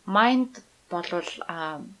 Mind болвол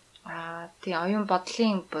тий оюун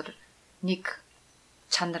бодлын бүр нэг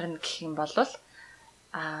чанар нь гэх юм бол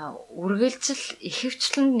үргэлжил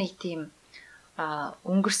ихэвчлэн нэг тийм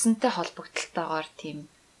өнгөрсөнтэй холбогдлолтойгоор тийм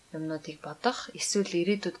юмнуудыг бодох эсвэл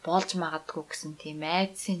ирээдүйд болж магадгүй гэсэн тийм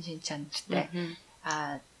айдсын шин чанартай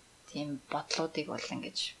тийм бодлуудыг бол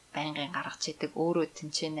ингэж байнгын гаргаж идэг өөрөө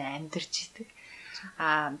тэнцэнэ амьдарч идэг.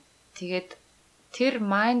 Тэгээд тэр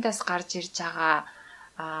майндаас гарч ирж байгаа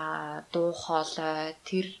дуу хоолой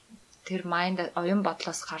тэр майнд оюун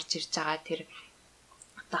бодлоос гарч ирж байгаа тэр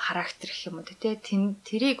одоо характер гэх юм уу тий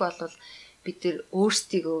тэрийг бол бид нар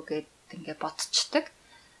өөрсдийгөө гээд ингээ бодцдаг.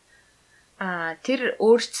 Тэр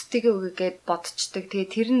өөрсдөө гээд бодцдаг. Тэгээ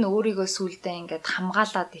тэр нь өөрийгөө сүулдэ ингээд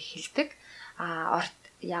хамгаалаад эхэлдэг.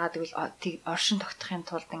 Яагаад гэвэл оршин тогтохын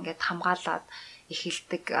тулд ингээд хамгаалаад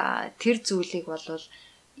эхэлдэг. Тэр зүйлийг бол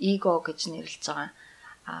эго гэж нэрлэж байгаа.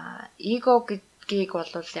 Эго гэдгийг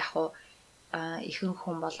бол яг хуу ихэнх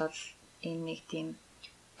хүн бол энэ нэг тийм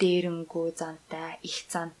дээрэнгүү зантай, их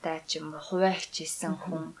зантай ч юм уу хуваагч исэн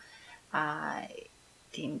хүн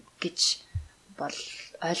тийм гэж бол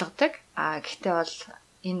ойлгодог. Гэхдээ бол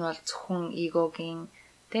энэ бол зөвхөн эгогийн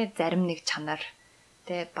зарим нэг чанар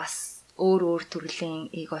бас өөр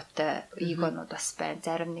төрлийн эгонууд бас байна.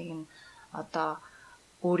 Зарим нэг нь одоо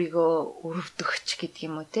өөрийгөө өрөвдөгч гэдэг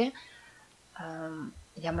юм уу те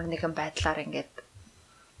ямар нэгэн байдлаар ингээд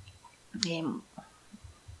ийм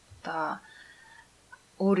одоо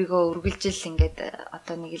өөрийгөө үргэлжил ингээд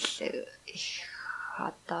одоо нэг л их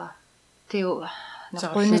одоо тий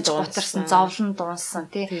гуниж гутарсан зовлон дуунсан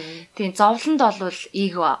тий зовлонд бол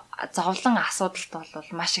зовлон асуудалд бол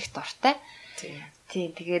маш их дуртай тий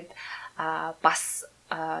тэгээд бас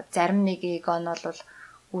зарим нэг эго нь бол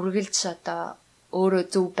үргэлж одоо өөрөө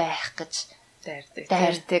зөв байх гэж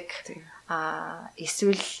дайрдаг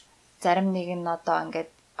эсвэл зарим нэг нь одоо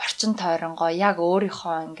ингээд орчин тойронгоо яг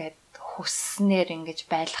өөрийнхөө ингээд хүснээр ингэж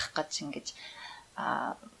байлгах гэж ингэж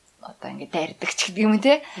одоо ингэ дайрдаг ч гэдэг юм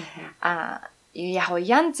те яг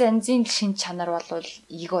янз янзын шин чанар бол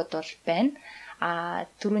эгод бол байна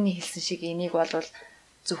түрүүний хэлсэн шиг энийг бол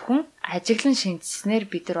зөвхөн ажиглан шинжснээр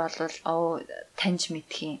бид нар бол таньж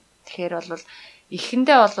мэдхийн тэгэхээр бол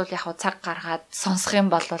эхэндээ бол яг цаг гаргаад сонсох юм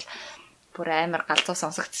бол бүр амар галзуу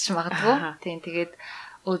сонсогдчих магадгүй тийм тэгээд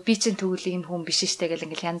би чинь тэгвэл ийм хүн биш штэ гэл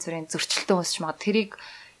ингээл янз бүрийн зөрчилтөө өсч магад тэрийг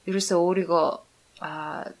ерөөсөө өөрийгөө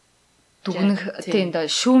дүгнэх тийм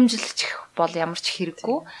шүүмжилчих бол ямар ч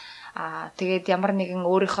хэрэггүй тэгээд ямар нэгэн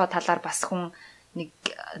өөрийнхөө талаар бас хүн нэг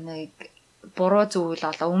буруу зүйл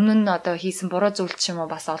өмнө нь одоо хийсэн буруу зүйл ч юм уу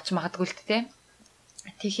бас олж магадгүй л тээ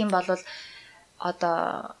тийх юм бол одоо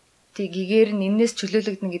тий гэгээр нь энэс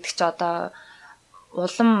чөлөөлөгдөн гэдэг чи одоо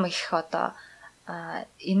улам их одоо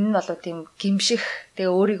энэ нь бол тийм гимших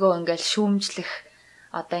тэгээ өөрийгөө ингээл шүүмжлэх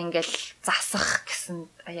одоо ингээл засах гэсэн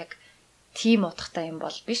яг тийм утгатай юм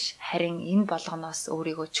бол биш харин энэ болгоноос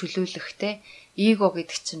өөрийгөө чөлөөлөх те эго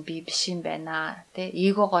гэдэг чинь би биш юм байна те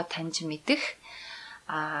эгогоо таньж мэдэх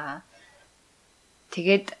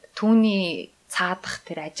тэгээд түүний цаадах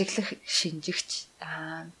тэр ажиглах шинжигч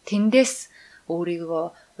тэндээс өөрийгөө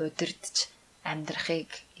удирдах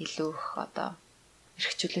амьдрахыг илүү их одоо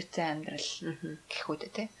эрх чөлөөтэй амьдрал гэх үү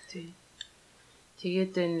те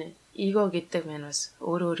тэгээд энэ эго гэдэг маань бас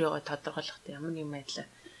өөрийгөө тодорхойлохтой ямар нэг байдлаар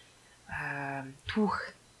түүх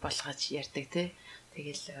болгож ярьдаг тий.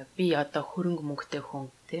 Тэгэл би одоо хөрөнгө мөнгөтэй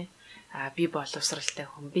хүн тий. Би боловсралтай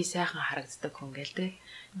хүн, би сайхан харагддаг хүн гэл тий.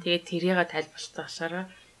 Тэгээд тэрийг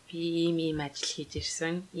тайлбарлахаар би ийм ажил хийж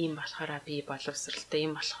ирсэн, ийм болохоор би боловсралтай,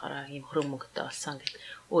 ийм болохоор ийм хөрөнгө мөнгөтэй болсон гэл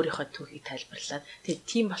өөрийнхөө түүхийг тайлбарлаад тэгээд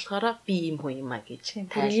тийм болохоор би ийм хүн юм а гэж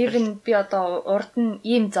тайлбарлаа. Би одоо урд нь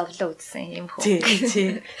ийм зовлоо үзсэн ийм хүн.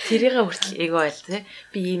 Тий. Тэрийг хүртэл эго байл тий.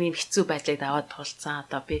 Би ийм хэцүү байдлыг даваад тулцсан.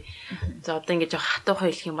 Одоо би одоо ингэж хатуухан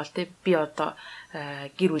хэлэх юм бол тий би одоо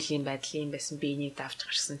гэр бүлийн байдал юм байсан би энийг давж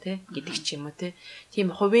гарсан тий гэдэг ч юм уу тий.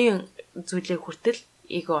 Тийм хувийн зүйлийг хүртэл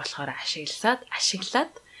эго болохоор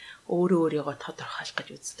ашиглаад өөрийгөө тодорхойлох гэж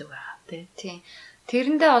үздэг байгаа тий.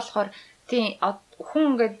 Тэрэндээ болохоор тий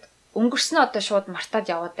хүн ингээд өнгөрснөө одоо шууд мартаад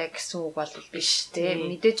яваад бай гэсэн үг бол биш тий.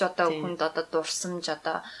 Мэдээж одоо хүнд одоо дурсамж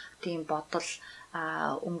одоо тийм бодол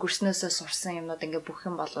өнгөрснөөсөө сурсан юмнууд ингээд бүх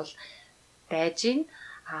юм бол байж гин.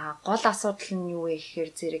 Гол асуудал нь юу вэ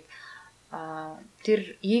гэхээр зэрэг тэр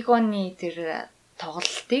эгоны тэр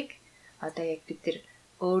тоглолтыг одоо яг бид тэр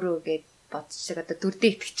өөрөөгээд бодчих одоо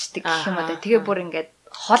дүрдээ итгэждэг гэх юм одоо тэгээ бүр ингээд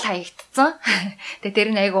хол хаягдцсан. Тэгээ тэр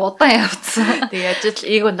нь айгу удаан явцсан. Тэгээ ажил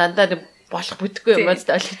эго дандаа болох бүдэггүй юм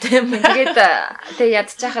байна ойлголтой юм. Тэгээд тэгээ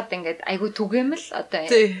ядчихад ингээд айгу түгээмэл одоо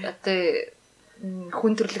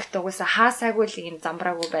хүн төрлөخت угаасаа хаасаагүй л ийм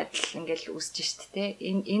замбраагүй байдал ингээд үүсэж штэ тэ.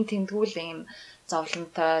 Энэ тэмдгүүл ийм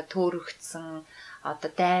зовлонтой төөрөгдсөн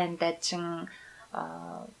одоо дайн дажин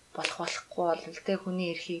болох болохгүй бол тэ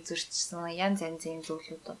хүний эрхийг зөрчсөн янз янзын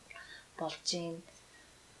зүйлүүд болж юм.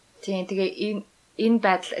 Тийм тэгээ энэ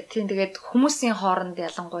байдал тийм тэгээд хүмүүсийн хооронд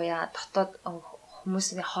ялангуяа дотоод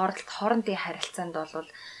хүмүүсийн хоорондын харилцаанд бол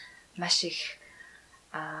маш их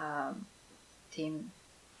тийм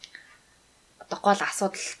одоо гол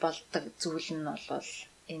асуудал болдог зүйл нь бол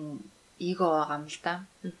энэ эго байгаа юм л да.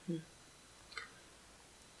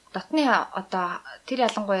 Дотны одоо тэр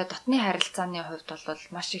ялангуяа дотны харилцааны хувьд бол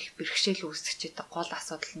маш их бэрхшээл үүсгэж байгаа гол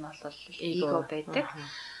асуудал нь бол эго байдаг.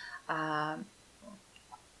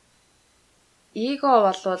 Эго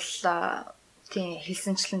болвол тийм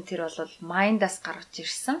хэлсэнчлэн тэр бол майндаас гарч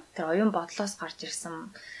ирсэн. Тэр оюун бодлоос гарч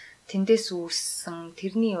ирсэн. Тэндээс үүссэн.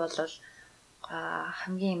 Тэрний бол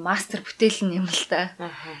хамгийн мастер бүтээл нь юм л да.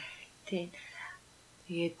 Тийм.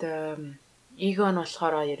 Тэгээд эго нь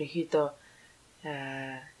болохоор ерөнхийдөө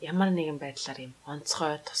ямар нэгэн байдлаар юм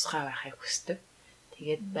онцгой тусгай байхыг хүсдэг.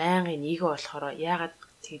 Тэгээд байнгын эго болохоор яагаад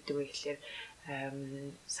тэгдэг вэ гэхээр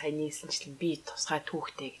сайн нийслэнчлэн би тусгай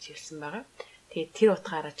түүхтэй гэж хэлсэн байгаа. Тэгээд тэр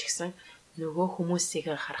утгаараа ч гэсэн нөгөө хүмүүсийг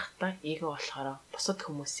харахтаа эго болохоор бусад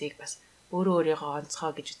хүмүүсийг бас өөрийнхөө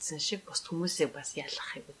онцгой гэж үзсэн шиг бусад хүмүүсийг бас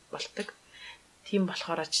ялгахыг болдог. Тийм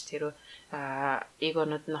болохоор ч тэр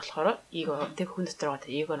эгонууд нь болохоор эго тэг хүн дотор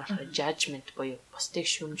байгаа эго нь болохоор judgment буюу бусдыг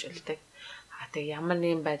шүүмжүүлдэг. Тэг ямар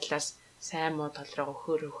нэгэн байдлаас сайн муу тал руу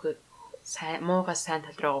сайн муугаас сайн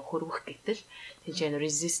тал руу хөрвөх гэтэл тийм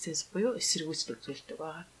resistance буюу эсэргүүцэл үзүүлдэг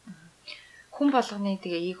байгаа. Хүн болгоны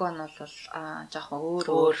тэгээ эго нь бол жоохон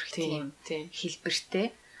өөр тийм хэлбэртэй.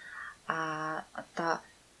 Одоо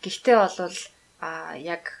гэхдээ бол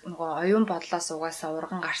яг нөгөө оюун бодлоос угаасаа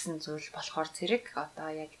урган гарсан зүйл болохоор зэрэг одоо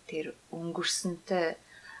яг тэр өнгөрсөнтэй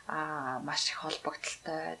маш их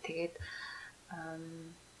холбогдолтой. Тэгээд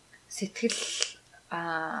сэтгэл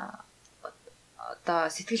одоо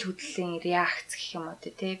сэтгэл хөдлөлийн реакц гэх юм уу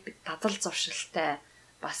тий дадал зуршилтай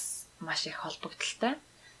бас маш их холбогдолтой.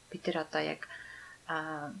 Бид нар одоо яг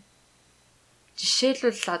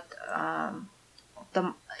жишээлбэл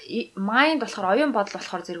одоо майнд болохоор оюун бодол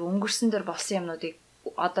болохоор зэрэг өнгөрсөн дээр болсон юмнуудыг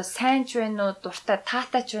одоо сайн ч вэ нү дуртай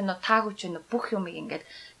таатай ч вэ нү таагүй ч вэ нү бүх юмыг ингээд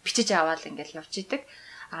бичиж аваад ингээд явж идэг.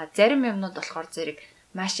 Зарим юмнууд болохоор зэрэг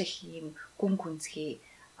маш их юм гүн гүнзгий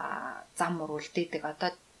зам өрүүлдээдэг.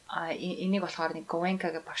 Одоо энийг болохоор нэг Говенка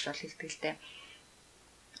гэж багш бол хэлдэг л дээ.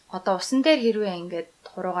 Одоо усан дээр хэрвээ ингээд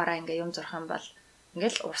хуруугаараа ингээд юм зурх юм бол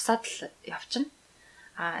ингээд урсаад л явчихна.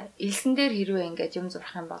 Элсэн дээр хэрвээ ингээд юм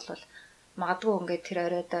зурх юм бол магадгүй ингээд тэр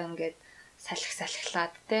оройдоо ингээд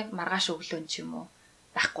салхилаад те маргааш өглөө ч юм уу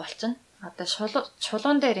байхгүй болчихно. Одоо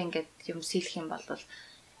чулуун дээр ингээд юм сэлэх юм бол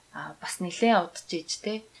бас нэлээд удаж ийж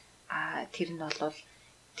те тэр нь бол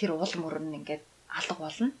тэр уул мөрөн ингээд алга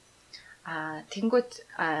болно. Тэнгүүд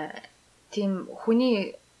тийм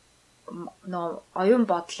хүний нөө оюун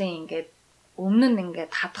бодлын ингээд өмнө нь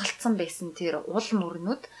ингээд хадгалцсан байсан тэр уул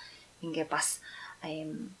мөрнүүд ингээд бас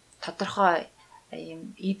ийм тодорхой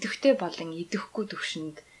ийм идэвхтэй болон идэвхгүй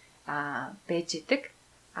төвшөнд байж идэг.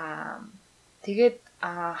 Тэгээд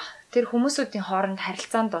тэр хүмүүсүүдийн хооронд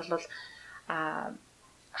харилцаанд бол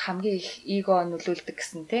хамгийн их эго нөлөөлдөг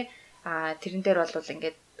гэсэн тий. Тэрэн дээр бол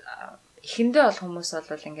ингээд эхэндээ бол хүмүүс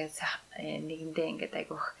бол ингээд нэгэндээ ингээд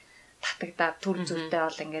айгүйх татагдаад төр зүрдээ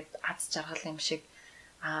бол ингээд аз жаргал юм шиг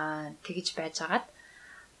тэгж байжгаад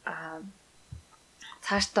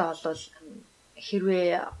цаашдаа бол хэрвээ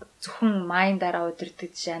зөвхөн майндаараа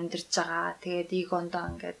удирдах амьдарч байгаа тэгээд эгондоо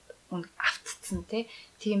ингээд автцсан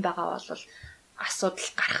тийм байгаа бол асуудал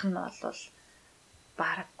гарах нь бол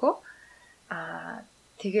бараггүй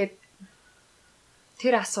тэгээд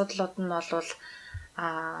тэр асуудлууд нь бол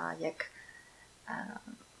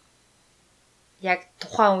яг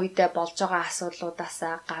тухайн үедээ болж байгаа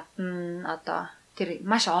асуудлуудаасаа гадна одоо тэр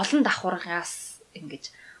маш олон давхаргаас ингэж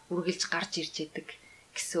үргэлж гарч ирж идэг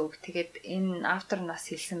гэсэн үг. Тэгээд энэ автор нас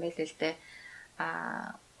хэлсэн байлээ л дээ.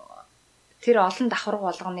 Тэр олон давхарга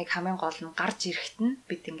болгоныг хамгийн гол нь гарч ирэхэд нь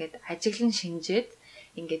бид ингээд ажиглан шинжээд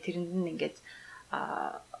ингээд тэрэнд нь ингээд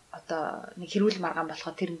одоо нэг хэрүүл маргаан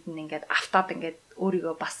болохоо тэрэнд нь ингээд автаад ингээд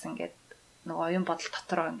өөрийгөө бас ингээд нөгөө оюун бодол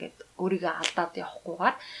дотороо ингээд өөрийгөө алдаад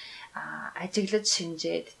явахгүйгээр ажиглаж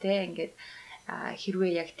шинжээд те ингээд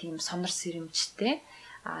хэрвээ яг тийм сонор сэрэмжтэй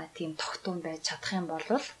тийм тогтун байж чадах юм бол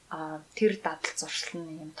тэр дадал зуршил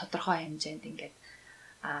нь юм тодорхой хэмжээнд ингээд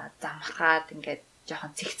замхаад ингээд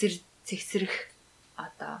жоохон цэгцэрэх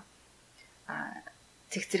одоо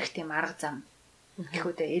цэгцэрэх тийм арга зам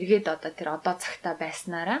гэхүүдээ эргээд одоо тэр одоо цагтаа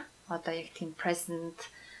байснараа одоо яг тийм present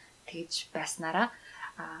тэгж байснараа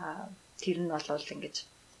тэр нь бол ингэж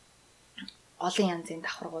олон янзын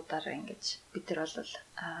давхаргуудаар ингэж бид нар бол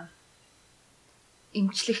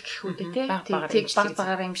эмчлэх гэхүүдээ тийм баг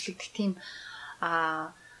багаар эмчлэгдэх тийм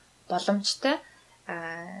боломжтой.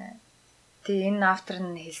 Тэгээ энэ автор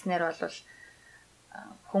нь хэлснээр бол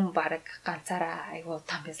хүн бараг ганцаараа айгуу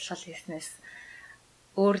том бясалгал хийснээс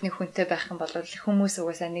өөр нэг хүнтэй байх юм бол хүмүүс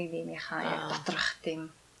угаасаа нэг нэгнийхээ яг доторх тийм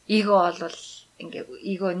эго бол ингээ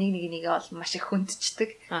эго нэгээ бол маш их хүндчдэг.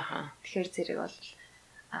 Тэгэхээр зэрэг бол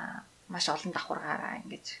маш олон давхаргаараа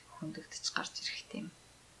ингэж хөндөгдөж гарч ирэх тийм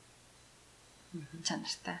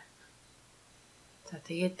чанартай. За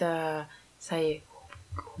тэгээд сая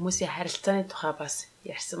хүмүүсийн харилцааны тухай бас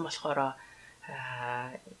ярьсан болохоор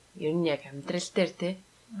ер нь яг амьдрал дээр те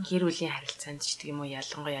гэр бүлийн харилцаанд ч гэх юм уу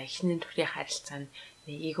ялангуяа эхнэр нөхрийн харилцаанд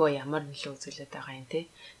эго ямар нөлөө үзүүлээд байгаа юм те.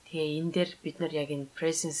 Тэгээ энэ дээр бид нар яг энэ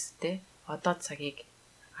presence те одоо цагийг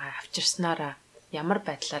авчирснараа ямар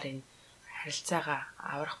байдлаар энэ харилцаагаа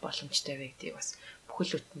аврах боломжтой вэ гэдгийг бас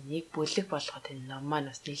бүхэл бүтэн нэг бүлэг болгоод энэ ном маань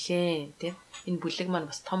бас нэлээд тийм энэ бүлэг маань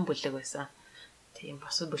бас том бүлэг байсан. Тийм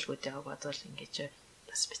босод бүлгүүдтэйг бодвол ингэж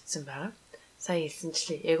бас бичсэн байгаа. Сая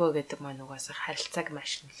хэлсэнчлээ эго гэдэг маань угаасаа харилцааг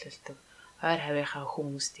маш нөлөөлдөг. Ойр хавийнхаа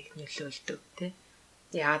хүмүүстийг нөлөөлдөг тийм.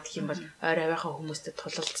 Яагаад гэх юм бол ойр хавийнхаа хүмүүстэй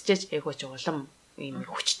тулалдчихэж эгоч улам ийм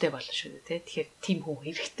хүчтэй болно шүү дээ тийм. Тэгэхээр тийм хүн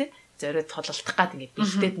хэрэгтэй. зориод тололдох гад ингээд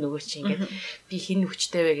бэлдээд нөгөө чи ингээд би хин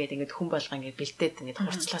хүчтэй вэ гэдэг ингээд хүн болго ингээд бэлдээд ингээд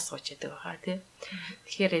хурцлаа сууж яадаг байгаа тий.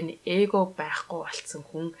 Тэгэхээр энэ эго байхгүй болцсон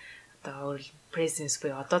хүн одоо presence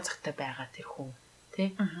буюу одоо цагтаа байгаа тэр хүн тий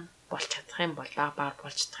болж чадах юм бол баг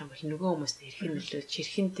болж чадах юм бол нөгөө хүмүүст хэрхэн нөлөөж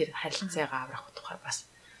хэрхэн тэр харилцаагаа аврах тухай бас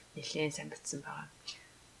нэлээд сайн битсэн байгаа.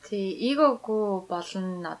 Тий, эгогүй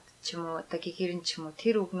болно ч юм уу, одоо гэгэрэн ч юм уу,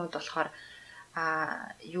 тэр үгнүүд болохоор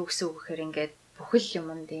юу гэсэн үг гэхээр ингээд бүхэл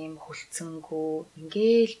юмд ийм хүлцэнгүй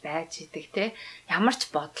ингээл байж идэг те ямар ч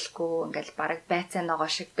бодлого ингээл бараг байцаа ногоо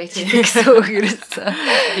шиг байж идэг гэсэн үг ерөөсөө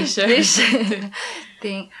биш.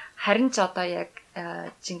 Тийм харин ч одоо яг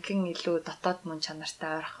жинхэнэ илүү дотоод мөн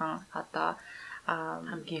чанартай ойрхон одоо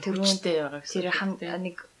хамгийн хүчтэй байгаа гэсэн. Тэр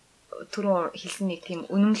нэг түрүү хэлсэн нэг тийм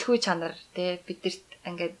үнэмлэхүй чанар те бидэрт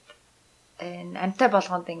ингээд амтай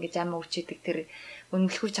болгонд ингээд амар үчидэг тэр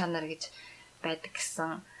үнэмлэхүй чанар гэж байдаг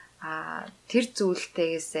гэсэн. Тэр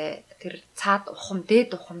зүйлтэйгээсээ тэр цаад ухам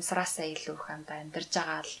дээд ухамсараасаа илүү их амьдарж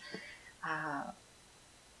байгаа л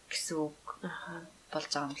гэсэн үг болж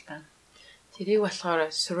байгаа юм л да. Тэрийг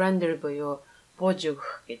болохоор surrender буюу бууж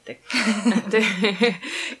өгөх гэдэг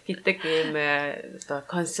гэдэг ийм одоо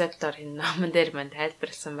концептор энэ номон дээр мань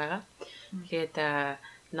тайлбарласан байгаа. Тэгээд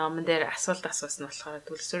номон дээр асуулт асуусан нь болохоор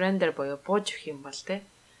тэгвэл surrender буюу бууж өгөх юм бол те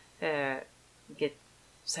ингээд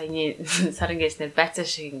саяны сарын гэснээр байцаа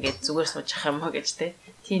шиг ингээд зүгээр сууж ах юм аа гэж те.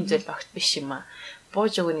 Тийм зүйл багт биш юм аа.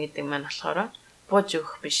 Бууж өгнө гэдэг маань болохоор бууж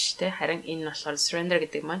өгөх биш те. Харин энэ болохоор surrender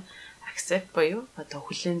гэдэг маань accept буюу одоо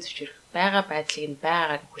хүлээн зөвшөөрөх. Бага байдлыг нь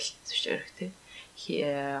байгаар хүлээн зөвшөөрөх те.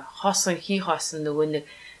 Хоосон нөгөө нэг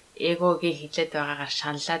эгогийн хилээд байгаагаар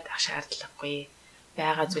шаналаад ах шаардлагагүй.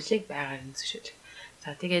 Бага зүйлийг байгаар нь зөвшөөрөх.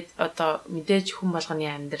 За тэгээд одоо мэдээж хүн болгоны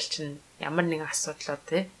амьдрал чинь ямар нэгэн асуудлууд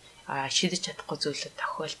те шийдэж чадахгүй зүйлүүд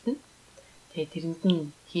тохиолдно. Тэгээд тэрэнд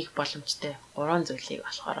нь хийх боломжтой 3 зүйлийг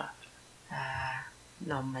болохоор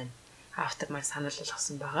ном маань автор маань санал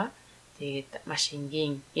болгосон байгаа. Тэгээд маш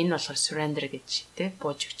энгийн энэ болохоор surrender гэж те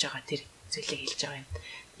бууж өгч байгаа тэр зүйлийг хэлж байгаа юм.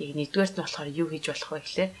 Тэгээд нэгдүгээрт нь болохоор юу хийж болох вэ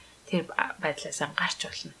гэхлээр тэр байдлаас гарч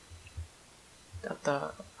болно. Одоо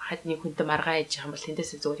хад нэг хүнтэй маргаа хийж байгаа юм бол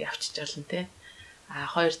тэндээсээ зүгээр явчих жолно те.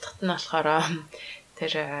 Хоёр дахьт нь болохоор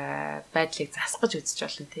тэр байдлыг засгаж үзэж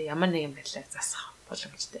болно те. Ямар нэгэн байдлаар засах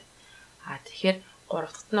боломжтой. Тэгэхээр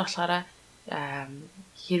гурав дахьт нь болохоор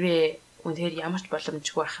хэрвээ үнээр ямар ч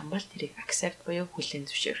боломжгүй байх юм бол тэрийг accept буюу хүлээн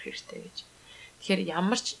зөвшөөрөх хэрэгтэй гэж. Тэгэхээр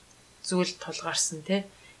ямар ч зүйл тулгарсан те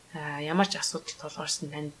ямар ч асуудал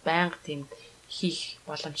тулгарсан танд байнга тийм хийх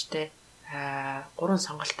боломжтой 3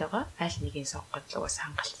 сонголтойгоо аль нэгийг сонгох л уус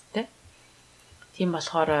хангалттай. Тийм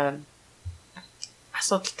болохоор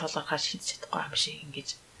асуудал тулгархаар шийдэж чадахгүй юм шиг ингэж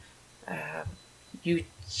юу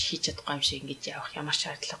хийж чадахгүй юм шиг ингэж явах ямар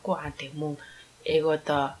шаардлагагүй тэг мөн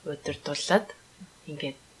эгодо удирдуулаад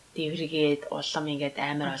ингээд дэвргээд улам ингээд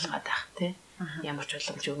амар болгоод авах тий. Ямар ч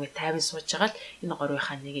боломжгүй ингээд тайван сууж байгаа л энэ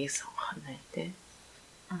гурвынхаа нэгийг сонгох нь тий.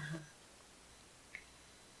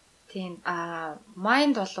 Тийм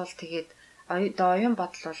майнд болвол тэгээд оюун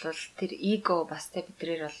бодол бол тэр эго бас тэ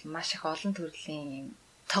бидрээр бол маш их олон төрлийн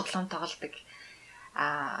тоглоом тоглодог.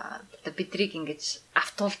 Одоо бидрийг ингэж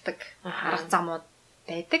автуулдаг арга замууд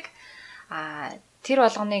байдаг. Тэр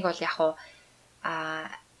болгоныг бол яг уу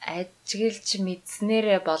ажиглж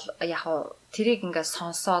мэдснээрээ бол яг уу тэрийг ингээд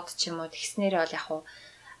сонсоод ч юм уу тэгснээрээ бол яг уу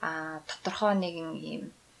тодорхой нэгэн юм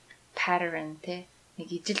pattern те нэг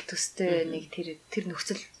ижил төстэй нэг тэр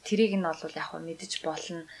нөхцөл тэрийг нь бол яг уу мэдэж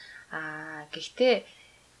болно. Гэхдээ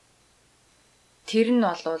тэр нь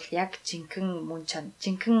бол яг жинхэнэ мөн чанд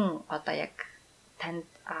жинхэнэ одоо яг танд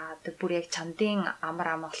бүр яг чандын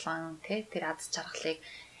амар амгалан те тэр аз жаргалыг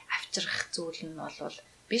авчрах зүйл нь бол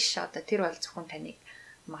биш. Одоо тэр бол зөвхөн таныг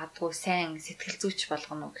магадгүй сайн сэтгэл зүйч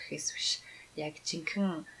болгоно гэхээс биш. Яг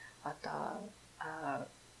жинхэнэ одоо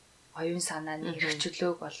оюун санааны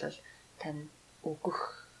хэрэгчлөөг бол тань өгөх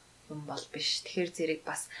юм бол биш. Тэгэхээр зэрэг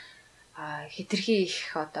бас хитрхи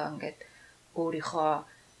их одоо ингээд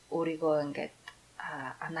өөрийгөө ингээд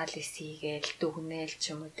анализ хийгээл дүгнээл ч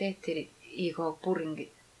юм уу те тэр эго бүр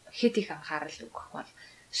ингээд хэд их анхаарал өгөх бол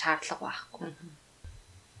шаардлага байхгүй.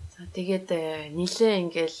 За тэгээд нийлээ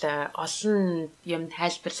ингээл олон юм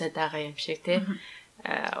тайлбарлаад байгаа юм шиг те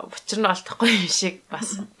учир нь олдохгүй юм шиг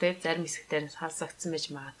бас те зарим хэсгээр сонсогдсон байж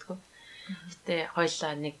магадгүй. Гэтэ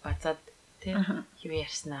хоёлаа нэг бацаад те юу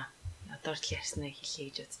ярьснаа одоо л ярьснаа хэлье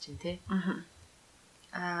гэж бодож байна те.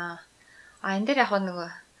 Энэ дээр яг нөгөө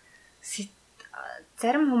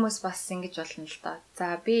зарим хүмүүс бас ингэж болно л доо.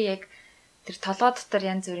 За би яг тэр толгой дотор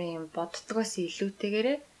янз бүрийн юм боддгоос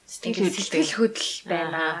илүүтэйгээрээ сэтгэл хөдлөл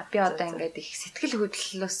байна. Би одоо ингээд их сэтгэл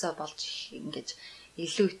хөдлөлөөсөө болж ингэж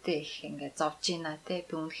илүүтэй их ингээд зовж ийна те.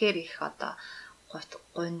 Би үнэхээр их одоо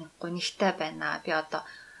гонигтай байна. Би одоо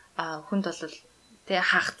хүнд бол те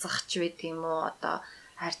хаагцах ч байд юм уу одоо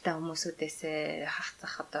хайртай хүмүүсүүдээсээ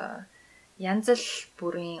хаагцах одоо янз л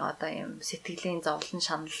бүрийн одоо юм сэтгэлийн зовлон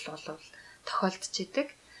шанал бол тохиолдож идэг.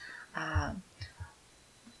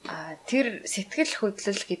 Тэр сэтгэл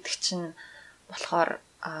хөдлөл гэдэг чинь болохоор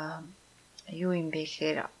юу юм бэ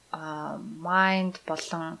гэхээр mind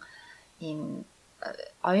болон энэ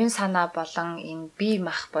оюун санаа болон энэ бие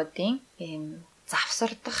махбодын энэ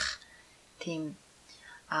завсардах тийм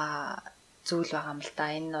зүйл байгаа юм л да.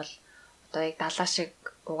 Энэ бол одоо яг далаа шиг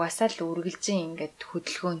угаасаа л үргэлжийн ингээд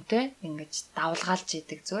хөдөлгөөнтэй ингэж давлгаалж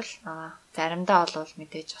идэг зүйл. Заримдаа бол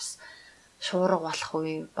мэдээж бас шуурга болох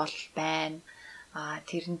үе бол байна.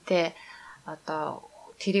 Тэрнтэй одоо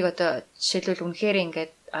тэрийг одоо жишээлбэл үнэхээр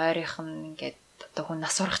ингээд ойрынх нь ингээд одоо хүн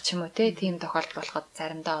нас урах ч юм уу тийм тохиолдол болоход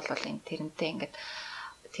заримдаа бол энэ тэрнтэй ингээд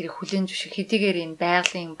тэрийг хүлээн зөвшөөрөх хэдийгээр энэ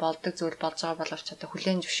байгалийн болдог зүйл болж байгаа боловч одоо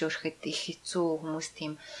хүлээн зөвшөөрөхөд их хэцүү хүмүүс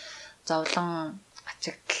тийм зовлон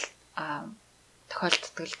ачигдал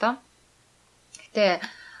тохиолддог л доо. Гэтэ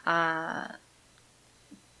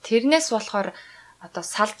тэрнээс болохоор одоо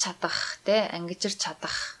салж чадах ангижирч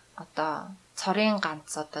чадах одоо цорын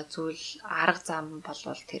ганц одоо зүйл арга зам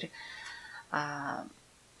болвол тэр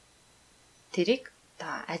тэрийг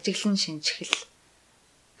одоо ажиглан шинжихэл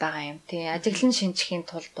байгаа юм. Тий, ажиглан шинжихийн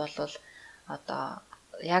тулд бол одоо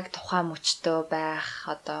яг тухайн мөчтөө байх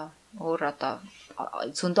одоо өөр одоо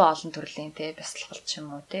зөндөө олон төрлийн бясалгал ч юм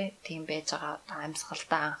уу тийм байж байгаа одоо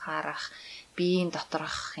амьсгалтай анхаарах, биеийн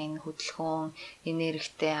доторх энэ хөдөлгөөн,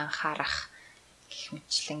 энергитэй анхаарах гэх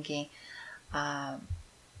мэтлэнгийн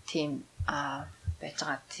тийм байж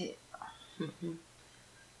байгаа тий.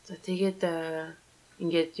 За тэгээд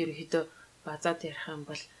ингээд ерөөхдөө базаад ярих юм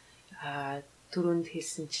бол түрүүнд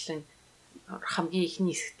хэлсэнчлэн хамгийн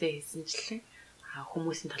ихний хэсэгтээ хэлсэнчлэн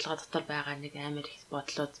хүмүүсийн толгой дотор байгаа нэг амар их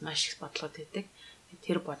бодлууд, маш их бодлууд байдаг.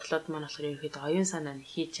 Тэр бодлууд маань болохоор ерөөхдөө оюун санаа нь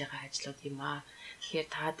хийж байгаа ажлууд юм аа. Тэгэхээр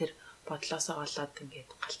та тэр бодлоосоо болоод ингээд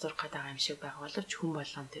галзуурах гэдэг юм шиг байгаа боловч хүн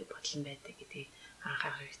болгон тэр бодлон байдаг гэдгийг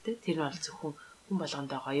анхаарах хэрэгтэй. Тэр нь бол зөвхөн хүн болгонд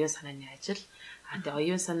байгаа оюун санааны ажил. Тэгээ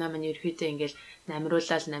оюун санаа маань ерөөхдөө ингээд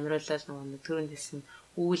намруулаад нөгөө түрүүнд хэлсэн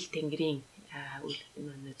үйл тэнгэрийн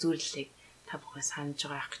зүйлийг та бүхэн санаж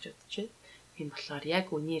байгаа гэж бодож байна. Тийм болохоор яг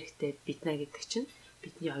үний хэрэгтэй бид нар гэдэг чинь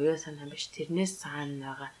бидний оюун санаа биш, тэрнээс цаана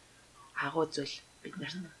байгаа агуу зүйл бид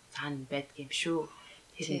нарт цаана байдаг юм шүү.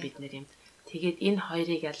 Тэр нь бид нар юм. Тэгээд энэ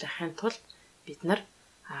хоёрыг ялгахын тулд бид нар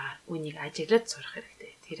үнийг ажиглаж сурах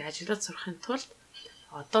хэрэгтэй. Тэр ажиглаж сурахын тулд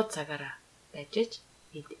одоо цагаараа байж ич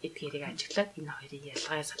эдгээрийг ажиглаад энэ хоёрын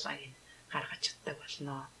ялгаа салгааг гаргаж чаддаг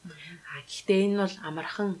болно. Гэхдээ энэ бол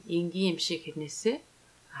амархан энгийн юм шиг хэрнээсээ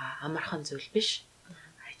амархан зүйл биш.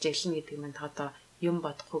 Ажиглана гэдэг нь одоо юм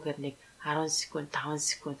бодохгүйгээр нэг 10 секунд, 5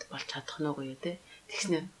 секунд болж чадах нь үгүй юу те.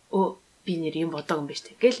 Тэгснэ би нэр юм бодог юм биш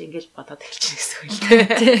те. Гэл ингээл бодоод эхэлчихнэ гэсэн үг л те.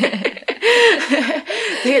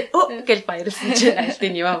 Тэгээд гэл баярлсан чинь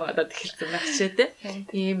альтын юм бодоод эхэлсэн байх ч те.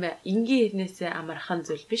 Ийм энгийн хэрнээсээ амархан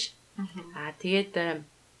зүйл биш. Тэгээд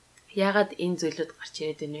ягаад энэ зүйлүүд гарч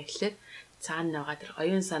ирээд байна вэ гэхлээр цаана байгаа тэр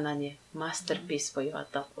оюун санааны мастерпис буюу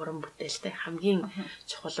одоо уран бүтээлтэй хамгийн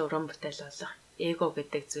чухал уран бүтээл болох эго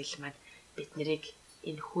гэдэг зүйл маань бид нарыг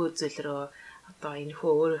энэхүү зүйл рүү одоо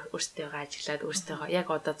энэхүү өөртөө ажиглаад өөртөө яг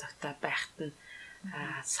одоо цагтаа байхад нь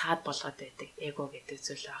саад болгоод байдаг эго гэдэг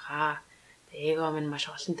зүйл байгаа. Тэгээ эго маань маш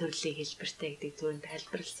олон төрлийн хэлбэртэй гэдэг түрүүнд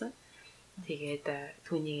тайлбарласан. Тэгээд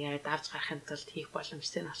түүнийг давж гарахын тулд хийх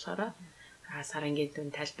боломжтой нь болохоор сарангийн дүн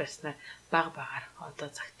тайлбарснаар багаар одоо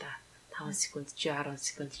цагтаа 5 секунд чи 10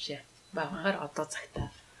 секунд чи багаар одоо цагтаа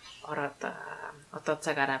ороод одоо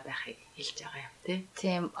цагаараа байхыг хэлж байгаа юм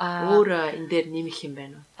тийм. Өөр энэ дээр нэмэх юм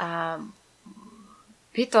байна уу?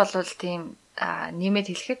 Бид бол тийм нэмээд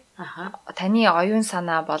хэлэхэд таны оюун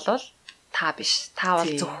санаа болвол та биш. Та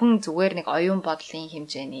бол зөвхөн зүгээр нэг оюун бодлын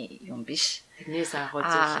хэмжээний юм биш. Тэрнээс агуу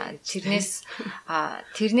зүйл.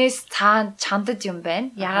 Тэрнээс цаана чандад юм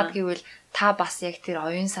байна. Яагаад гэвэл та бас яг тэр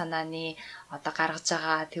оюун санааны одоо гаргаж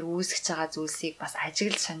байгаа тэр үүсгэж байгаа зүйлсийг бас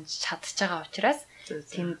ажиглаж чадж байгаа учраас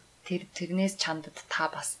тэрнээс чандад та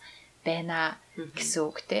бас байна гэсэн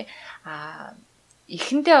үг те.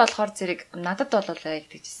 Эхэндээ болохоор зэрэг надад бол яг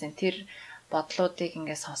тэгжсэн тэр бодлуудыг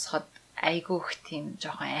ингээд сонсоход айгүйх тийм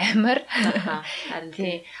жоохон амар. Харин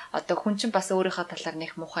тий одоо хүн чинь бас өөрийнхөө талаар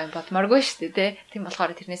нэг муухай юм бодмооргүй шүү дээ тий. Тийм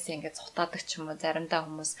болохоор тэрнээсээ ингээд цутаадаг ч юм уу заримдаа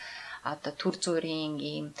хүмүүс одоо төр зүрийн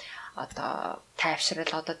ийм одоо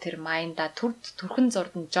тайвшрал одоо тэр майнда төрхөн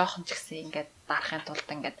зурд нь жоохон ч гэсэн ингээд дарахын тулд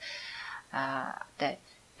ингээд одоо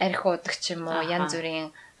арх уудаг ч юм уу янз бүрийн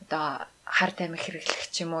одоо хар тамхи хэрэглэх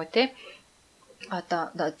ч юм уу тий. одоо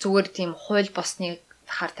зүгээр тийм хууль босны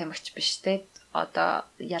хар тамхич биш те. Одоо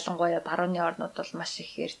ялангуяа барууны орнууд бол маш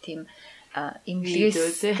ихээр тийм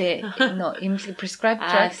эмнэлгээстэй эмнэлэг prescribed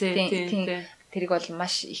drugs тийм тэрийг бол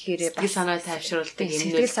маш ихээр бас санаа тайвшруулдаг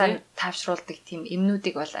эмнүүд тайвшруулдаг тийм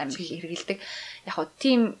эмнүүдийг бол амар их хэрэгэлдэг. Яг хуу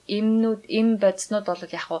тийм эмнүүд бодиснууд бол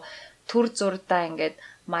яг хуу төр зурдаа ингээд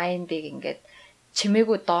майндыг ингээд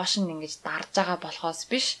чимээгүй доош нь ингэж дарж байгаа болохоос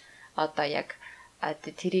биш. Одоо яг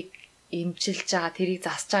тэрийг эмчилж байгаа, тэрийг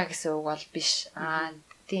засж байгаа гэсэн үг бол биш.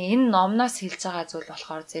 Тийм энэ номноос хэлж байгаа зүйл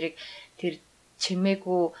болохоор зэрэг тэр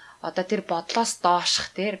чимээгүй одоо тэр бодлоос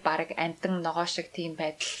доошх тэр баг амтан ногоо шиг тийм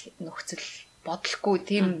байдал нөхцөл бодлохгүй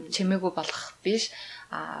тийм чимээгүй болох биш.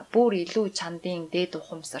 Бүр илүү чандын дээд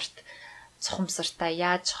цухамсартай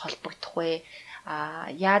яаж холбогдох вэ?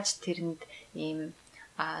 Яаж тэрэнд ийм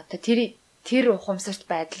тэр ухамсарт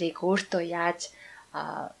байдлыг өөртөө яаж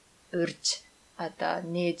урьж одоо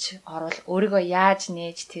нээж орвол өөрийгөө яаж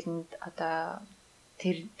нээж тэрэнд одоо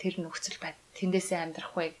тэр нөхцөл байд тэндээсээ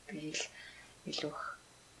амьдрах вэ гэдгийг илүү их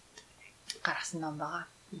гаргасан ном байгаа.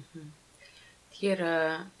 Тэгэхээр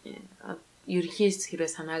ерөнхийс хэрэг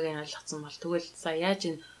санааг нь ойлгоцсон бол тэгвэл за яаж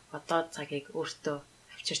энэ одоо цагийг өөртөө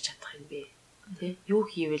авчирч чадах юм бэ? Тэ? Юу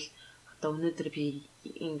хийвэл одоо өнөөдөр би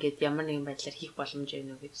ингээд ямар нэгэн байдлаар хийх боломж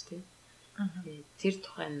байна уу гэж тэ? Тэр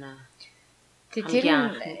тухай нь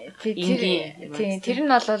тэр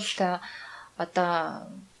нь бол одоо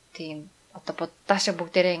тийм одоо буддаашаа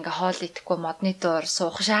бүгдээрээ ингээ хоол идэхгүй модны доор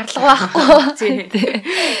суух шаардлага байхгүй.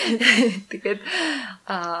 Тэгээд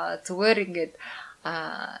зүгээр ингээд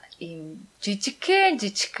ийм жижигхэн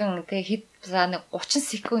тэг хэд нэг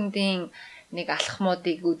 30 секундын нэг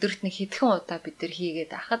алхмуудыг өдөрт нэг хэдхэн удаа бид нар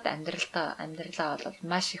хийгээд ахад амьдралаа бол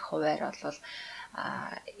маш их хуваар бол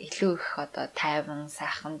илүү их одоо тайван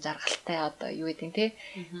сайхан жаргалтай одоо юу гэдэг те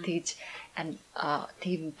тэгж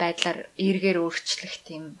тийм байдлаар эргээр өөрчлөх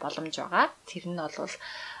тийм боломж байгаа. Тэр нь бол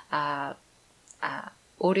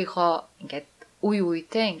өөрийнхөө ингээд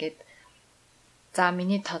үе-үетэй ингээд за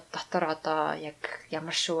миний дотор одоо яг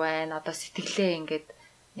ямар шүү байна одоо сэтгэлээ ингээд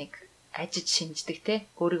нэг ажиж шинждэг те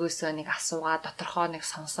өөрийгөөсөө нэг асуугаад доторхоо нэг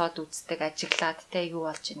сонсоод үздэг ажиглаад те юу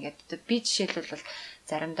болж ийн гэдэг. Би жишээлбэл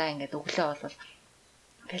заримдаа ингээд өглөө болвол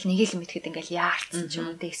ингээл нэг л мэдхэд ингээл яарцсан ч юм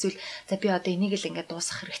уу те эсвэл за би одоо энийг л ингээд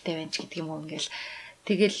дуусгах хэрэгтэй байна ч гэдэг юм уу ингээл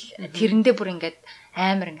тэгэл тэрэндээ бүр ингээд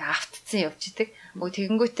амар ингээд автцсан явж идэг.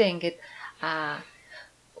 Тэгэнгүүтээ ингээд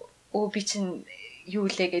би чинь юу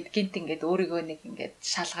лээ гэд гинт ингээд өөрийгөө нэг ингээд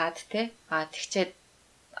шалгаад те тэгчээд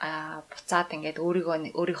буцаад ингээд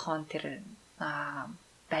өөрийнхөө тэр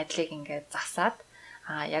байдлыг ингээд засаад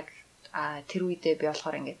яг тэр үедээ би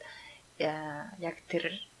болохоор ингээд яг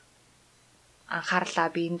тэр анхаарлаа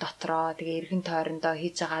биеийн дотроо тэгээ эргэн тойрондоо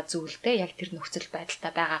хийж байгаа зүйлдээ яг тэр нөхцөл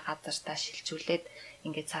байдалтай байгаа газартаа шилжүүлээд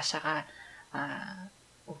ингээд цаашаага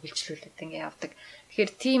үргэлжлүүлээд ингээд явдаг.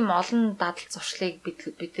 Тэгэхээр тийм олон дадал зуршлыг бид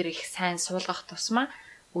нар их сайн суулгах тусмаа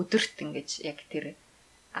өдөрт ингээд яг тэр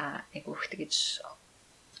яг өөртөө гэж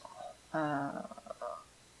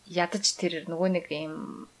ядаж тэр нөгөө нэг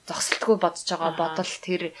юм зогсолтгүй бодож байгаа бодол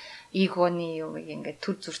тэр эгоны юм ингээд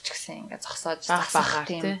төр зурч гисэн ингээд зогсоож засах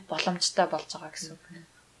тийм боломжтой болж байгаа гэсэн үг.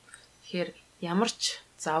 Тэгэхээр ямар ч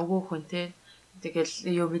завгүй хүн те тэгэл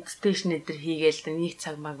юу медитейшн эдэр хийгээл нэг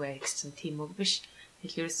цаг маг бай гэсэн тийм үг биш.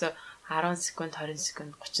 Тэрээс 10 секунд 20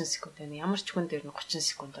 секунд 30 секунд байна. Ямар ч хүн дээр нь 30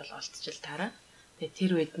 секунд бол олдчихл таараа. Тэгээ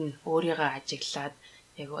тэр үед нь өөрийгөө ажиглаад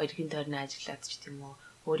яг эргэн тойрны ажиглаад ч тийм үү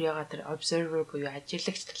өөрийгөө тэр observer буюу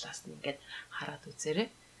ажиглагч талаас нь ингээд хараад үзээрэй.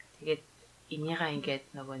 Тэгээд энийгээ ингээд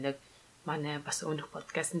нөгөө нэг манай бас өнөх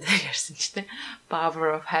подкастн дээр ярьсан ч тийм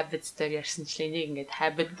Power of Habits дээр ярьсан ч энийг ингээд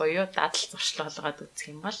habit буюу дадал зуршил болгоод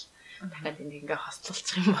үзэх юм бол дахиад энийг ингээд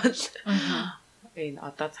хослуулчих юм бол энэ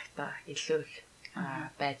одоо цагтаа илүү их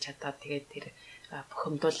байж чадаад тэгээд тэр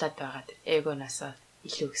бухимдуулаад байгаа тэр эгоноосоо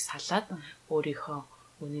илүү их салаад өөрийнхөө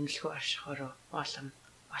үнэмлэхүй оршихоор болон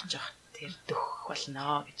очих тэр дөх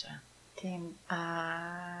болно гэж байна. Тийм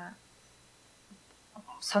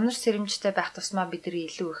сонор сэрэмжтэй байх тусмаа бидний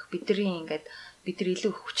илүү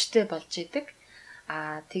их хүчтэй болж идэг.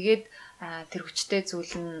 Тэгээд тэр хүчтэй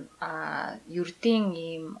зүйл нь ердийн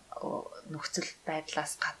ийм нөхцөл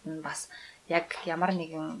байдлаас гадна бас яг ямар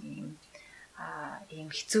нэгэн ийм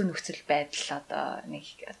хэцүү нөхцөл байдал одоо нэг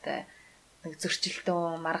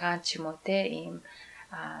зөрчилдөөн маргаан ч юм уу те ийм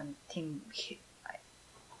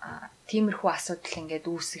тиймэрхүү асуудал ингээд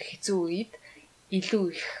үүсэх хэцүү үед илүү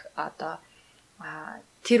их одоо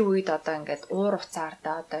тэр үед одоо ингээд уур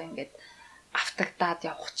уцаардаа одоо ингээд автагдаад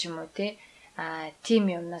явах ч юм уу те тийм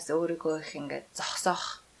юмнаас өөрийгөө их ингээд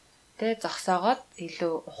зогсоогоод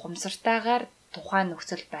илүү ухамсартайгаар тухайн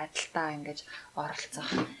нөхцөл байдалтаа ингээд оролцох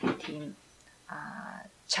тийм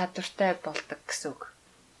чадвартай болдог гэсэн үг.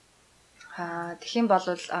 Тэгхийн бол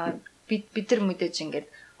бид нар мэдээж ингээд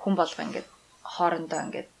хүн болго ингээд хоорондоо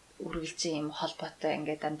ингээд үргэлжийн юм холбоотой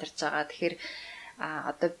ингээд амьдарч байгаа. Тэгэхээр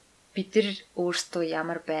одоо бид нар өөрсдөө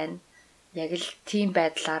ямар байна? Яг л тийм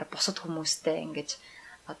байдлаар бусад хүмүүстэй ингээд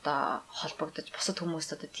одоо холбогдож бусад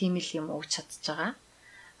хүмүүст одоо тийм л юм өгч чадж байгаа.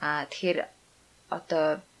 Тэгэхээр одоо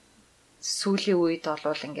сүүлийн үед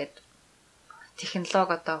бол ингээд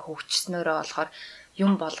технологи одоо хөгжснөөрөө болохоор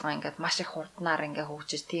юм болгоо ингээд маш их хурднаар ингээд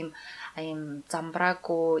хөгжиж тийм ийм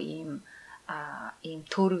замбраагүй ийм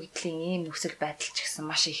төөрөгдлийн ийм нөхцөл байдал ч гэсэн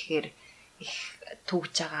маш ихээр их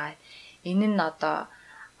төгж байгаа. Энэ нь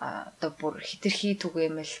одоо бүр хитрхи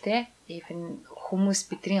түгээмэл те even хүмүүс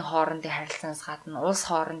бидний хоорондын харилцаанаас гадна улс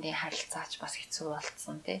хоорондын харилцаач бас хэцүү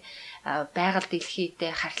болцсон те байгаль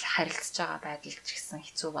дэлхийдээ харилцаж байгаа байдал ч гэсэн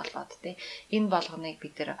хэцүү болоод те энэ болгоныг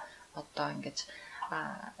бид нэр одоо ингэж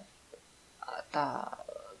одоо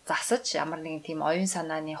засаж ямар нэгэн тийм оюун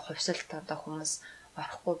санааны хувьсалт одоо хүмүүс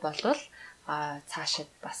орохгүй болвол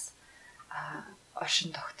цаашид бас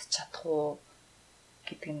оршин тогтож чадах уу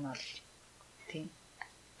гэдэг нь бол тийм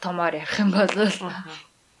томоор ярих юм бол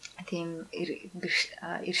тийм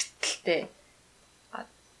эрсдэлтэй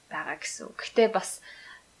байгаа гэсэн үг. Гэтэ бас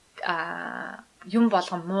юм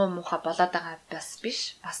болгон муу муухай болоод байгаа бас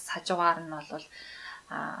биш. Бас хажуугаар нь бол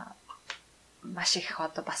маш их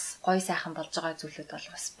одоо бас гой сайхан болж байгаа зүйлүүд бол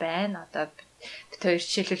бас байна. Одоо бид хоёр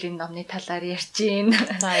жишээлбэл энэ номны талаар ярьж гин.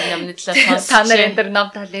 Номны талаар сонсч. Та нар энэ дэр ном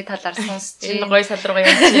талын талаар сонсч. Энэ гой салруугаа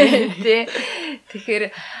ярьж гин. Тий. Тэгэхээр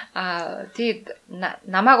тий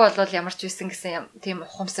намайг бол ямар ч байсан гэсэн тийм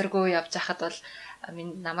ухамсаргүй явж хахад бол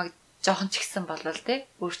намайг жоохон ч ихсэн болвол тий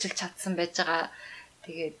өөрчилж чадсан байж байгаа.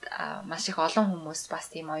 Тэгээд маш их олон хүмүүс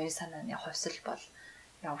бас тийм оюун санааны хувьсал бол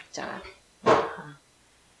явж байгаа.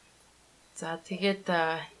 За тэгээд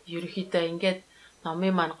ерөнхийдөө ингээд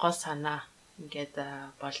номын маань гол санаа ингээд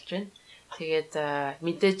болж байна. Тэгээд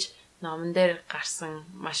мэдээж номон дээр гарсан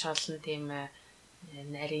маш олон тийм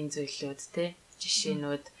нарийн зүйлүүд те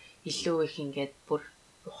жишээнүүд илүү их ингээд бүр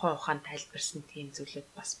ухаан тайлбарсан тийм зүйлүүд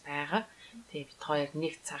бас байгаа. Тэгээд бид хоёр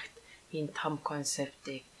нэг цагт энэ том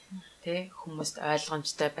концептыг тэ хүмүүст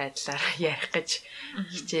ойлгомжтой байдлаар ярих гэж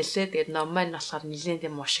хичээлээ. Тэгээд ном маань болохоор нэлээд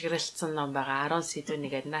тийм ушигралцсан ном байгаа. 10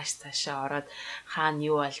 сэдвүүнийгээд нааш цаашаа ороод хаана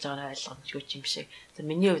юу болж байгааг ойлгомжгүй юм шиг. За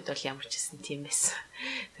миний хувьд бол ямар ч гэсэн тийм байсан.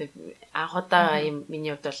 Тэгээд анх удаа ийм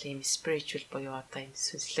миний хувьд бол ийм spiritual буюу одоо ийм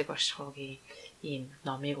сүнслэг оршихуугийн ийм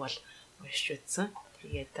номыг бол уншиж үзсэн.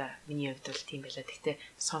 Тэгээд миний хувьд бол тийм байлаа. Гэхдээ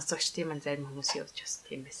сонсогчдын маань зарим хүмүүсийн хувьд ч бас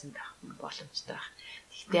тийм байсан байх боломжтой байх.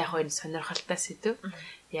 Гэхдээ яг энэ сонирхолтой сэдв.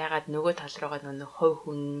 Ягаад нөгөө тал руугаа нөгөө хувь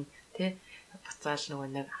хүн тий буцаал нөгөө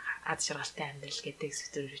нэг ад шаргалтай амьдрал гэдэг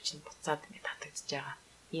сэдвээр чинь буцаад ингэ татагдж байгаа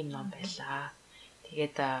ийм ном байлаа.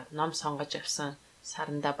 Тэгээд ном сонгож авсан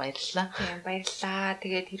Саранда баярлалаа. Тийм баярлалаа.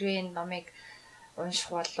 Тэгээд хэрвээ энэ номыг унших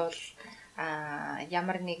болвол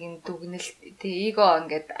ямар нэгэн дүгнэлт тий эго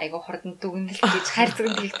ингээд айгу хурдан дүгнэлт гэж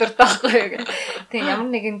хайрцагт их дуртай байхгүй юу. Тэгээ ямар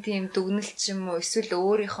нэгэн тийм дүгнэлт ч юм уу эсвэл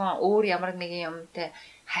өөрийнхөө өөр ямар нэгэн юмтай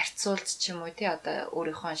харьцуулж ч юм уу тий одоо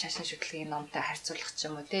өөрийнхөө шашин шүтлгийн номтой харьцуулах ч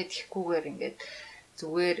юм уу тий тэгхгүйгээр ингээд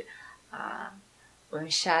зүгээр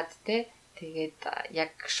уншаад тий тэгээд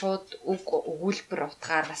яг шууд үг өгүүлбэр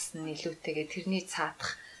утгаараас нь илүүтэйгээ тэрний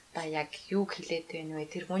цаадах да яг юу хэлээд байна вэ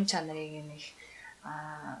тэр хүн чанарыг нэг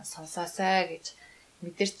сонсоосай гэж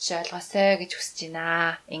мэдэрч ойлгоосай гэж хүсэж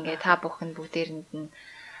байна. Ингээ та бүхэн бүгдээрэнд нь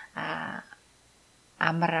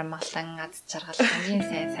амар амгалан ад жаргал хамгийн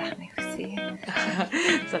сайн сайхныг хүсье.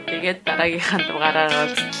 За тэгээд дараагийнхаа дугаараар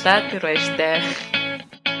уулзлаа. Тэр баяртай.